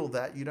really feel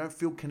that you don't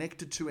feel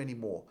connected to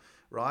anymore,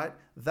 right?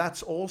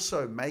 That's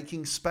also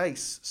making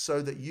space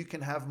so that you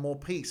can have more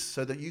peace,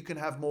 so that you can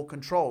have more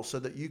control, so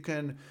that you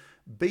can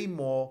be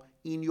more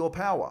in your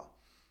power.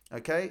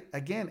 Okay?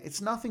 Again,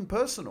 it's nothing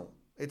personal.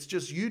 It's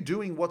just you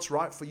doing what's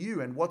right for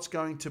you and what's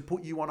going to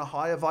put you on a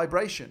higher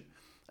vibration.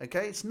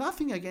 Okay? It's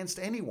nothing against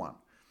anyone.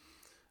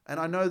 And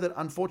I know that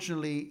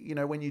unfortunately,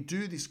 when you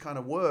do this kind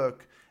of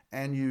work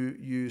and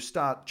you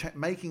start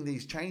making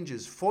these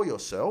changes for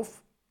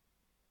yourself,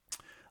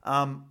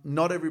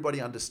 not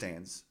everybody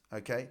understands.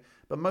 Okay?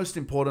 But most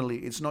importantly,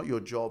 it's not your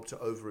job to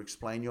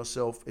over-explain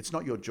yourself. It's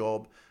not your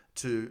job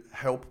to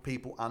help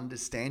people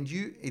understand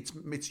you.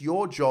 It's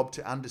your job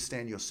to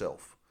understand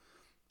yourself.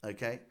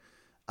 Okay?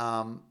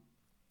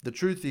 The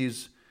truth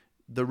is,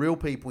 the real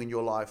people in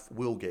your life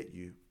will get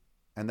you,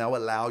 and they'll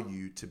allow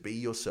you to be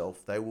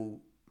yourself. They will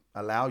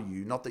allow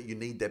you, not that you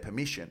need their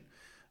permission,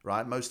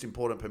 right? Most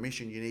important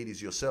permission you need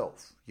is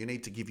yourself. You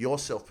need to give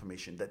yourself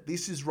permission that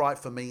this is right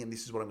for me and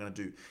this is what I'm going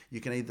to do.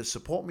 You can either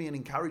support me and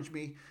encourage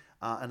me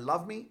and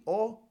love me,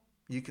 or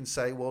you can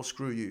say, well,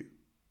 screw you.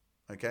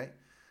 Okay?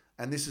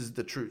 And this is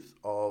the truth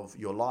of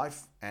your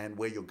life and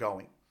where you're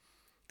going.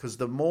 Because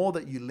the more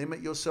that you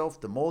limit yourself,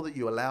 the more that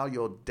you allow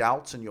your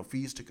doubts and your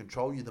fears to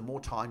control you, the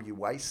more time you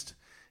waste,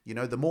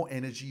 the more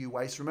energy you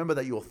waste. Remember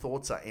that your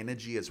thoughts are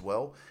energy as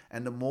well.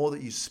 And the more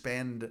that you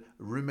spend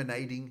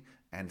ruminating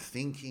and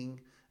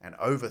thinking and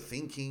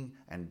overthinking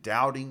and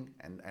doubting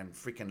and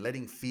freaking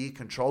letting fear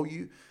control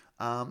you,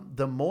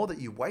 the more that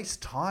you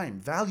waste time,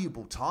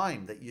 valuable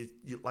time, that you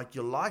like,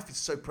 your life is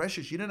so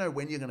precious. You don't know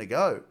when you're going to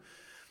go,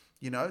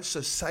 so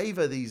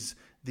savor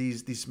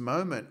this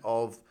moment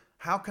of,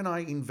 how can I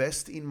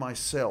invest in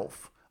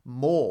myself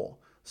more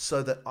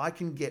so that I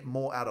can get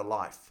more out of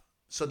life,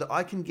 so that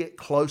I can get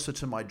closer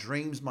to my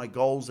dreams, my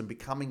goals, and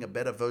becoming a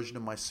better version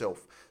of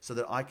myself, so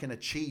that I can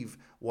achieve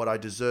what I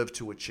deserve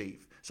to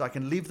achieve, so I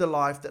can live the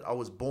life that I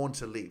was born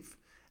to live.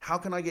 How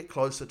can I get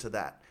closer to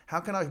that?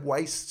 How can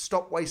I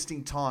stop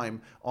wasting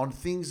time on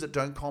things that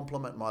don't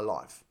complement my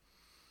life?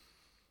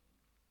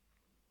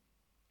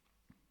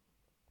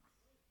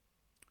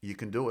 You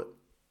can do it.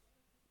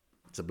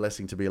 It's a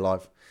blessing to be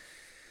alive.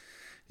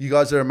 You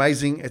guys are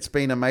amazing. It's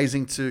been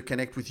amazing to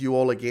connect with you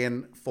all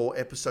again for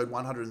episode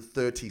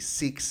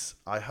 136.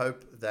 I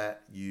hope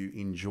that you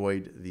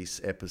enjoyed this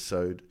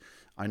episode.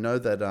 I know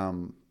that,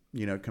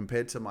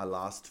 compared to my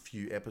last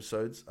few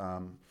episodes,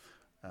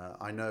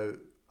 I know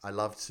I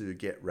love to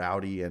get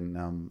rowdy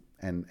and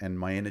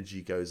my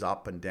energy goes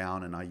up and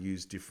down, and I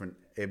use different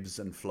ebbs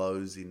and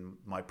flows in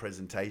my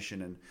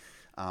presentation,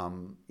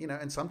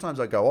 and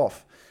sometimes I go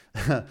off,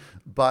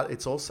 but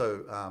it's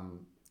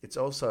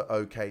also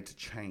okay to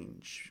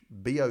change.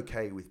 Be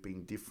okay with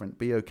being different.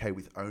 Be okay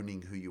with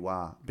owning who you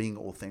are, being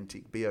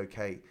authentic. Be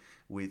okay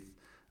with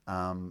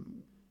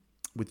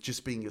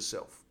just being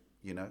yourself.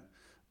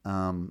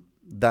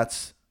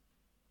 That's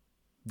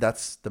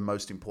the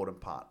most important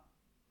part.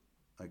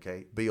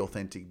 Okay, be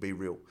authentic, be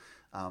real.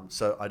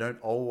 So I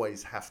don't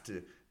always have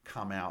to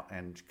come out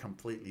and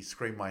completely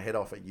scream my head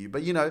off at you.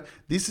 But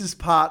this is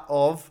part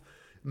of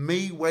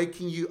me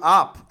waking you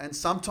up. And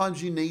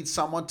sometimes you need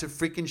someone to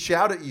freaking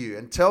shout at you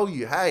and tell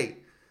you, hey,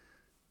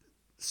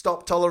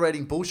 stop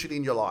tolerating bullshit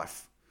in your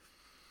life.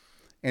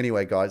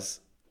 Anyway,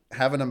 guys,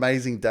 have an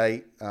amazing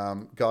day.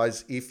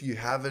 Guys, if you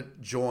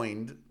haven't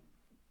joined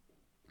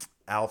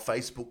our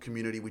Facebook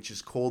community, which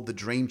is called The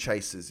Dream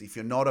Chasers, if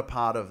you're not a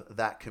part of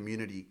that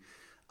community,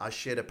 I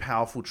shared a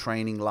powerful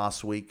training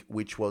last week,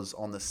 which was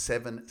on the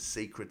 7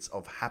 secrets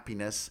of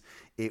happiness.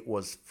 It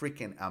was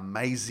freaking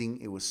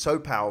amazing. It was so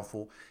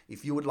powerful.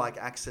 If you would like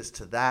access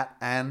to that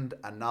and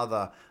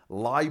another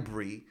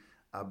library,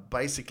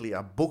 basically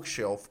a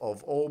bookshelf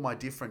of all my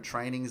different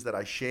trainings that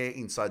I share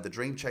inside the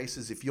Dream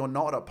Chasers. If you're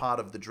not a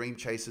part of the Dream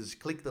Chasers,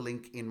 click the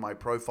link in my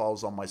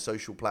profiles on my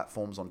social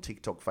platforms on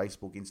TikTok,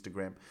 Facebook,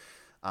 Instagram,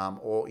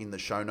 or in the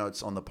show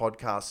notes on the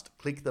podcast.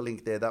 Click the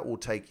link there. That will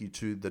take you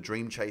to the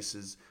Dream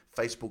Chasers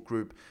Facebook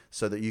group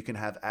so that you can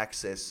have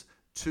access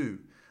to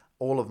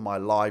all of my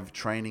live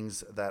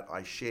trainings that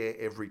I share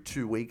every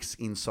 2 weeks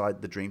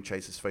inside the Dream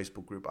Chasers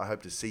Facebook group. I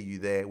hope to see you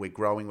there. We're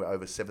growing. We're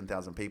over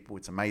 7,000 people.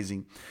 It's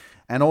amazing.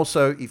 And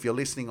also, if you're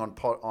listening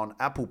on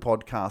Apple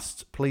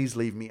Podcasts, please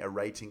leave me a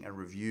rating and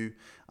review.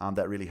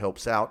 That really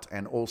helps out.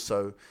 And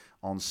also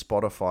on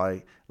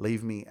Spotify.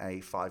 Leave me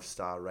a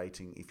 5-star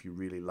rating if you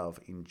really love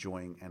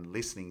enjoying and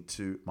listening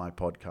to my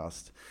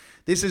podcast.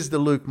 This is the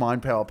Luke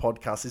Mind Power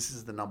Podcast. This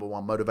is the #1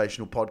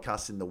 motivational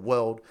podcast in the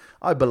world.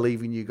 I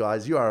believe in you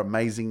guys. You are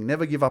amazing.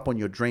 Never give up on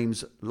your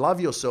dreams. Love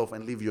yourself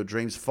and live your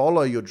dreams.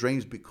 Follow your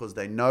dreams because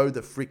they know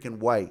the freaking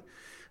way.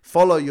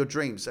 Follow your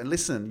dreams. And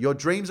listen, your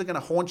dreams are going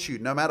to haunt you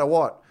no matter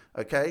what.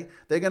 Okay?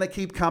 They're going to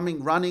keep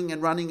coming, running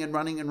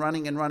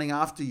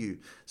after you.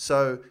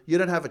 So you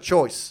don't have a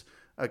choice.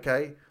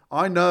 Okay?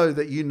 I know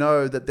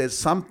that there's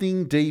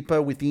something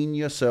deeper within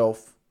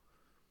yourself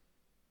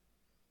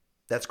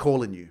that's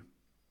calling you.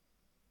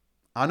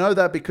 I know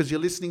that because you're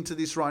listening to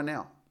this right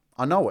now.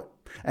 I know it.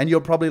 And you're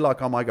probably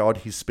like, oh my God,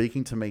 he's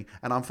speaking to me.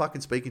 And I'm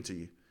fucking speaking to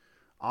you.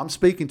 I'm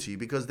speaking to you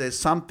because there's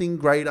something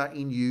greater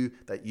in you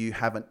that you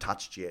haven't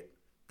touched yet,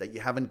 that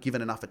you haven't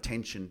given enough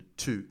attention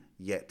to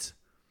yet.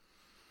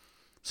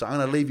 So I'm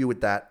going to leave you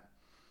with that.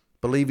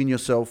 Believe in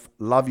yourself.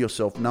 Love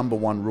yourself.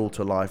 #1 rule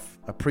to life.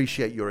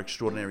 Appreciate your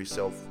extraordinary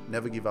self.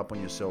 Never give up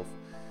on yourself.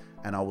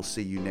 And I will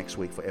see you next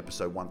week for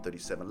episode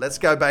 137. Let's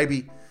go,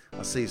 baby.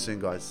 I'll see you soon,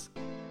 guys.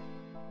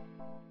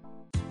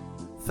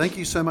 Thank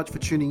you so much for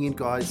tuning in,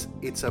 guys.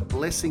 It's a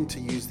blessing to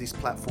use this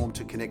platform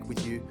to connect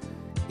with you.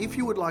 If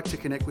you would like to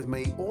connect with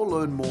me or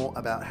learn more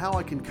about how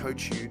I can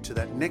coach you to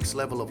that next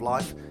level of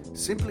life,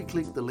 simply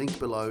click the link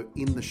below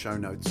in the show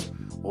notes.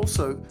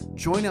 Also,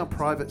 join our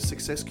private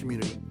success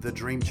community, The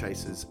Dream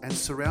Chasers, and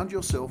surround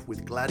yourself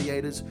with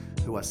gladiators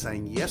who are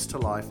saying yes to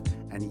life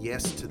and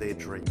yes to their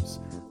dreams.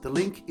 The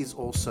link is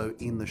also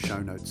in the show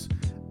notes.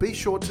 Be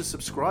sure to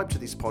subscribe to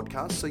this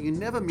podcast so you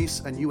never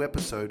miss a new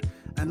episode,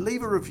 and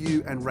leave a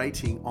review and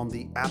rating on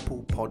the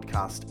Apple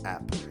Podcast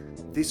app.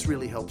 This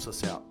really helps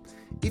us out.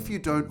 If you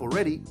don't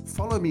already,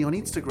 follow me on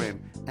Instagram.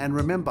 And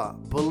remember,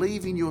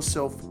 believe in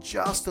yourself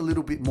just a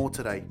little bit more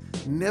today.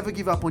 Never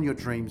give up on your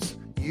dreams.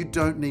 You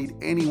don't need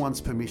anyone's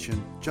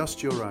permission,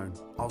 just your own.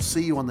 I'll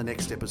see you on the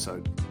next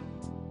episode.